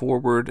flash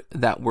forward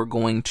that we're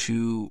going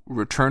to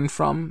return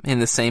from in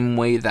the same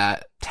way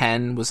that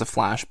 10 was a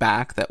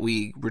flashback that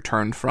we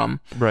returned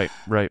from? Right.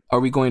 Are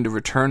we going to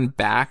return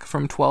back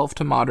from 12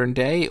 to modern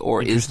day,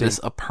 or is this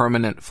a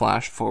permanent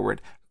flash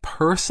forward?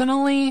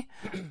 Personally,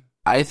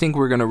 I think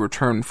we're going to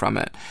return from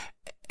it.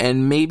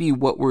 And maybe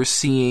what we're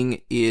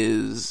seeing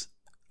is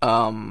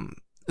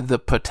the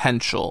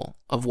potential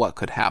of what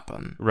could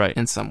happen, right,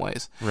 in some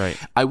ways. Right.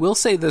 I will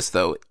say this,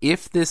 though.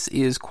 If this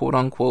is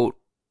quote-unquote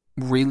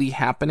really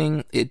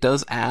happening, it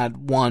does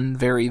add one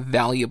very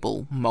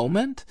valuable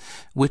moment,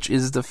 which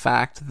is the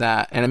fact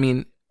that, and I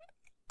mean,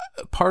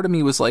 part of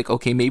me was like,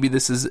 okay, maybe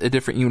this is a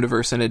different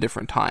universe in a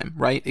different time,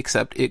 right?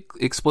 Except it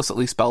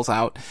explicitly spells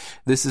out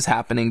this is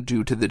happening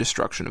due to the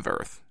destruction of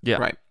Earth. Yeah.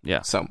 Right?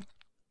 Yeah. So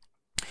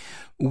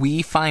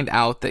we find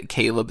out that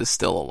Caleb is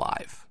still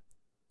alive.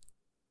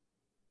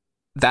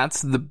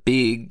 That's the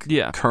big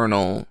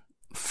kernel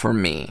for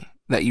me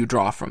that you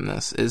draw from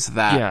this, is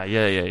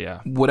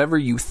that whatever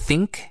you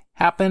think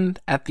happened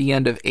at the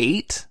end of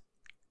 8,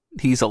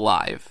 he's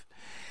alive.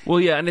 Well,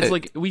 yeah, and it's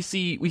like we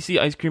see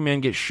Ice Cream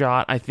Man get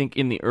shot. I think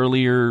in the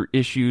earlier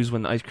issues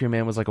when the Ice Cream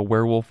Man was like a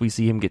werewolf, we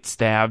see him get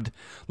stabbed.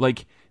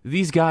 Like,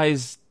 these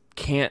guys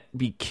can't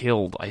be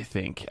killed, I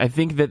think. I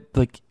think that,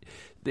 like,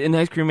 and the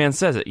Ice Cream Man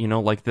says it, you know,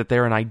 like that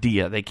they're an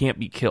idea. They can't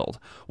be killed.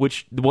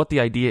 Which, what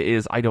the idea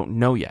is, I don't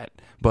know yet.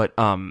 But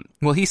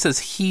well, he says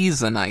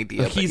he's an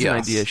idea. He's an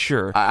idea,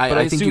 sure. But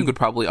I think you could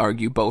probably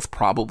argue both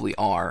probably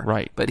are.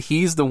 Right. But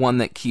he's the one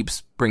that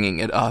keeps bringing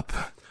it up.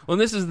 Well,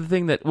 and this is the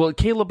thing that, well,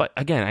 Caleb,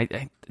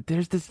 again,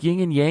 there's this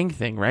yin and yang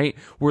thing, right?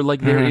 Where,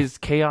 like, there is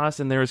chaos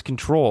and there is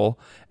control,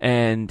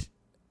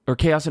 or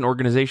chaos and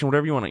organization,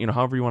 whatever you want to,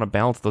 however you want to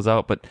balance those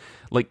out. But,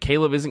 like,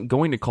 Caleb isn't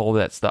going to call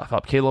that stuff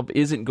up. Caleb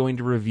isn't going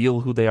to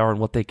reveal who they are and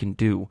what they can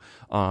do.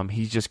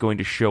 He's just going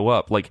to show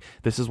up. Like,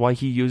 this is why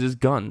he uses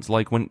guns.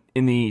 Like, when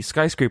in the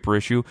skyscraper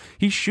issue,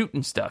 he's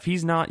shooting stuff.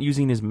 He's not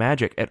using his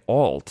magic at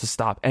all to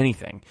stop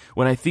anything.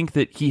 When I think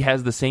that he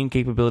has the same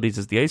capabilities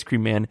as the Ice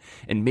Cream Man,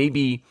 and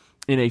maybe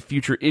in a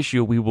future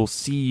issue, we will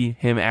see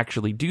him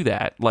actually do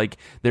that. Like,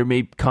 there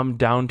may come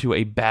down to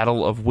a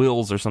battle of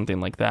wills or something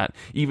like that.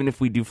 Even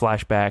if we do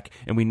flashback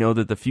and we know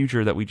that the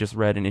future that we just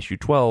read in issue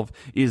 12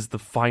 is the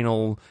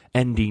final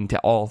ending to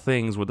all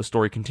things, where the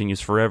story continues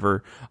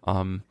forever.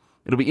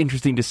 It'll be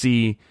interesting to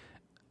see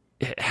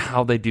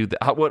how they do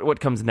that,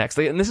 what comes next.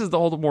 And this is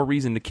all the more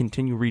reason to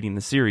continue reading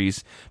the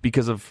series,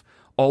 because of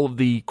all of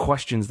the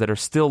questions that are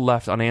still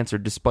left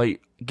unanswered despite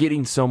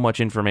getting so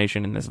much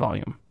information in this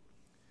volume.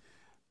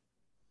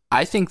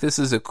 I think this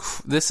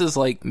is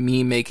like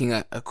me making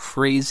a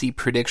crazy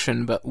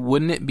prediction, but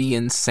wouldn't it be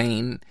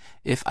insane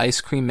if Ice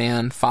Cream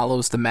Man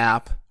follows the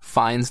map,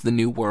 finds the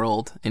new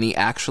world, and he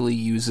actually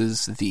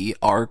uses the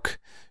Ark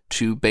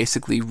to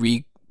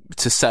basically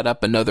to set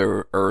up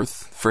another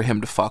Earth for him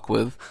to fuck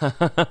with?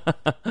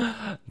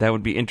 That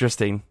would be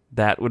interesting.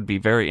 That would be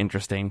very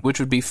interesting.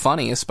 Which would be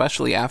funny,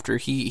 especially after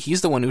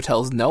he's the one who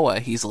tells Noah,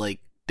 he's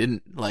like,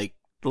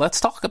 let's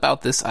talk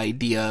about this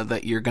idea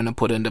that you're going to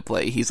put into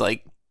play. He's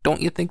like, don't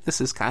you think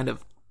this is kind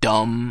of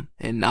dumb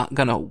and not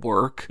gonna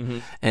work? Mm-hmm.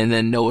 And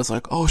then Noah's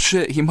like, oh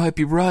shit, he might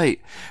be right.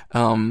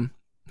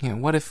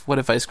 What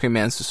if Ice Cream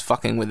Man's just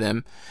fucking with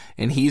him,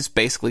 and he's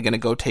basically gonna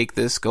go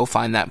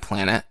find that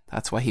planet.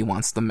 That's why he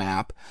wants the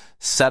map.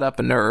 Set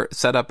up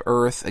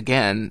Earth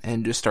again,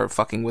 and just start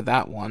fucking with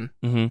that one.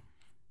 Mm-hmm.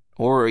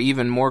 Or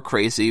even more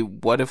crazy,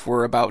 what if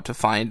we're about to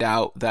find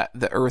out that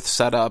the Earth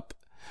set up?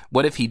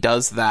 What if he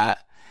does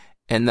that,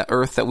 and the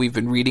Earth that we've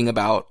been reading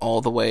about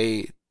all the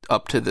way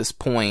up to this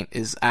point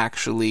is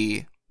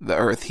actually the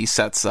Earth he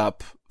sets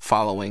up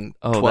following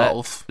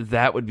 12.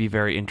 That would be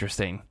very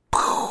interesting.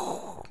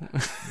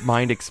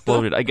 Mind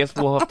exploded. I guess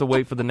we'll have to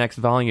wait for the next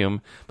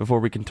volume before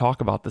we can talk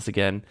about this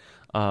again.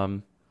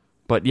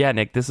 But yeah,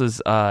 Nick, this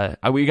is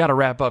we got to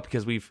wrap up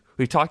because we've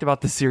talked about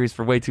this series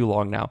for way too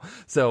long now.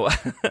 So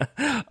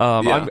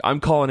I'm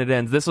calling it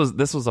ends. This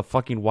was a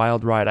fucking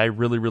wild ride. I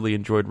really, really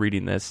enjoyed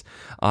reading this.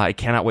 I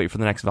cannot wait for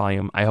the next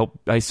volume. I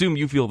assume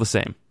you feel the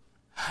same.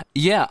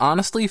 Yeah,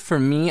 honestly, for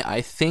me,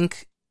 I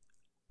think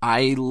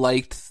I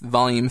liked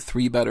Volume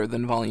 3 better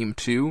than Volume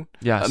 2.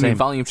 Yeah, I mean,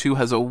 Volume 2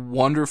 has a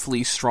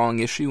wonderfully strong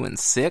issue in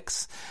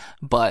 6,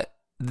 but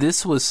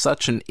this was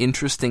such an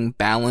interesting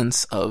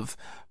balance of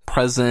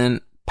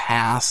present,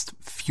 past,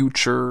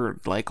 future,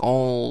 like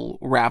all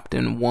wrapped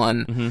in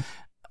one. Mm-hmm.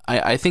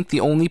 I think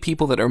the only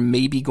people that are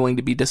maybe going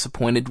to be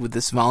disappointed with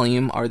this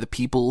volume are the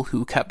people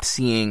who kept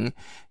seeing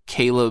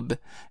Caleb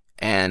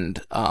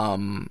and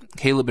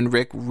Caleb and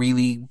Rick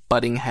really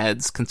butting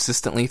heads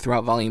consistently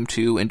throughout Volume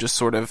 2 and just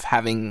sort of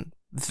having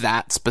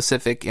that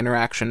specific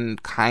interaction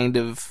kind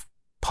of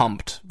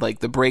pumped. Like,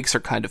 the brakes are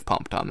kind of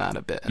pumped on that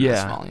a bit in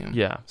this volume.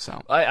 Yeah. So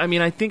I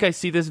mean, I think I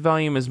see this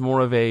volume as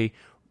more of a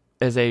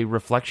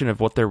reflection of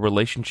what their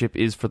relationship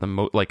is for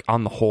the like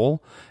on the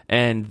whole,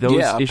 and those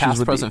issues past,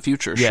 with present,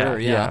 future. Sure.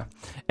 Yeah.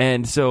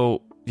 And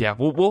so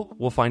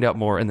we'll find out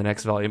more in the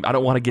next volume. I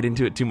don't want to get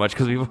into it too much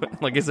because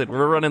like I said,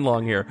 we're running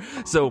long here.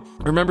 So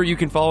remember, you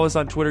can follow us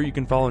on Twitter. You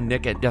can follow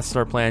Nick at Death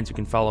Star Plans. You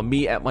can follow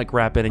me at Mike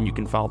Rappin, and you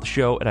can follow the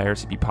show at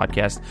IRCB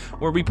Podcast,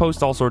 where we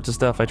post all sorts of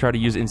stuff. I try to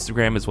use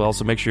Instagram as well,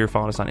 so make sure you're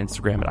following us on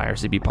Instagram at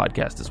IRCB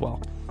Podcast as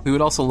well. We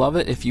would also love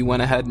it if you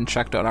went ahead and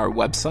checked out our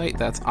website.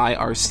 That's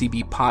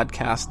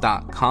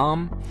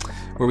ircbpodcast.com,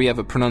 where we have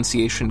a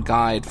pronunciation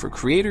guide for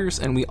creators,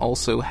 and we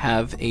also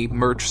have a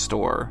merch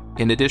store.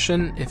 In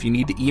addition, if you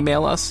need to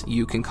email us,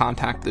 you can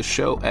contact the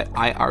show at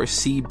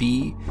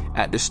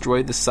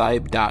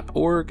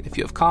ircb@destroythesybe.org. If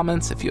you have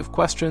comments, if you have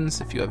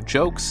questions, if you have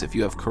jokes, if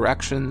you have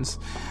corrections,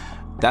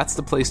 that's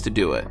the place to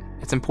do it.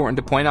 It's important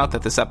to point out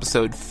that this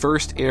episode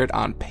first aired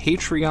on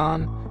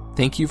Patreon.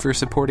 Thank you for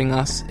supporting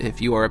us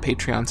if you are a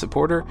Patreon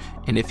supporter,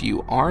 and if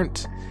you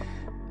aren't,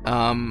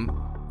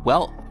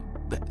 well,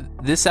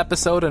 this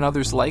episode and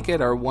others like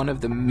it are one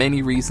of the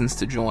many reasons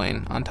to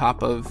join, on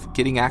top of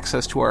getting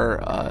access to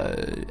our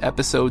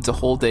episodes a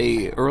whole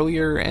day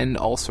earlier and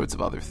all sorts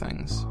of other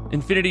things.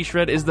 Infinity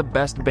Shred is the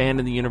best band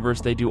in the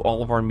universe. They do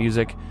all of our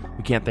music.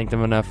 We can't thank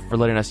them enough for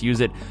letting us use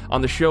it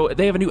on the show.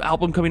 They have a new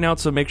album coming out,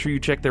 so make sure you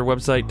check their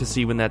website to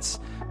see when that's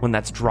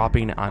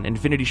dropping on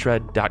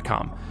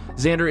infinityshred.com.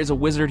 Xander is a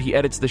wizard. He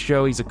edits the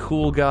show. He's a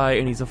cool guy,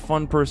 and he's a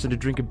fun person to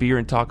drink a beer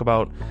and talk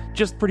about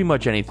just pretty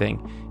much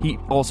anything. He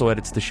also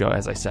edits the show,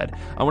 as I said.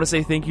 I want to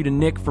say thank you to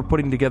Nick for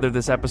putting together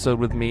this episode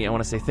with me. I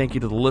want to say thank you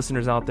to the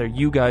listeners out there.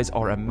 You guys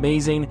are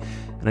amazing.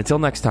 And until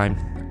next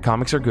time,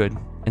 comics are good,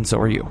 and so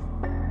are you.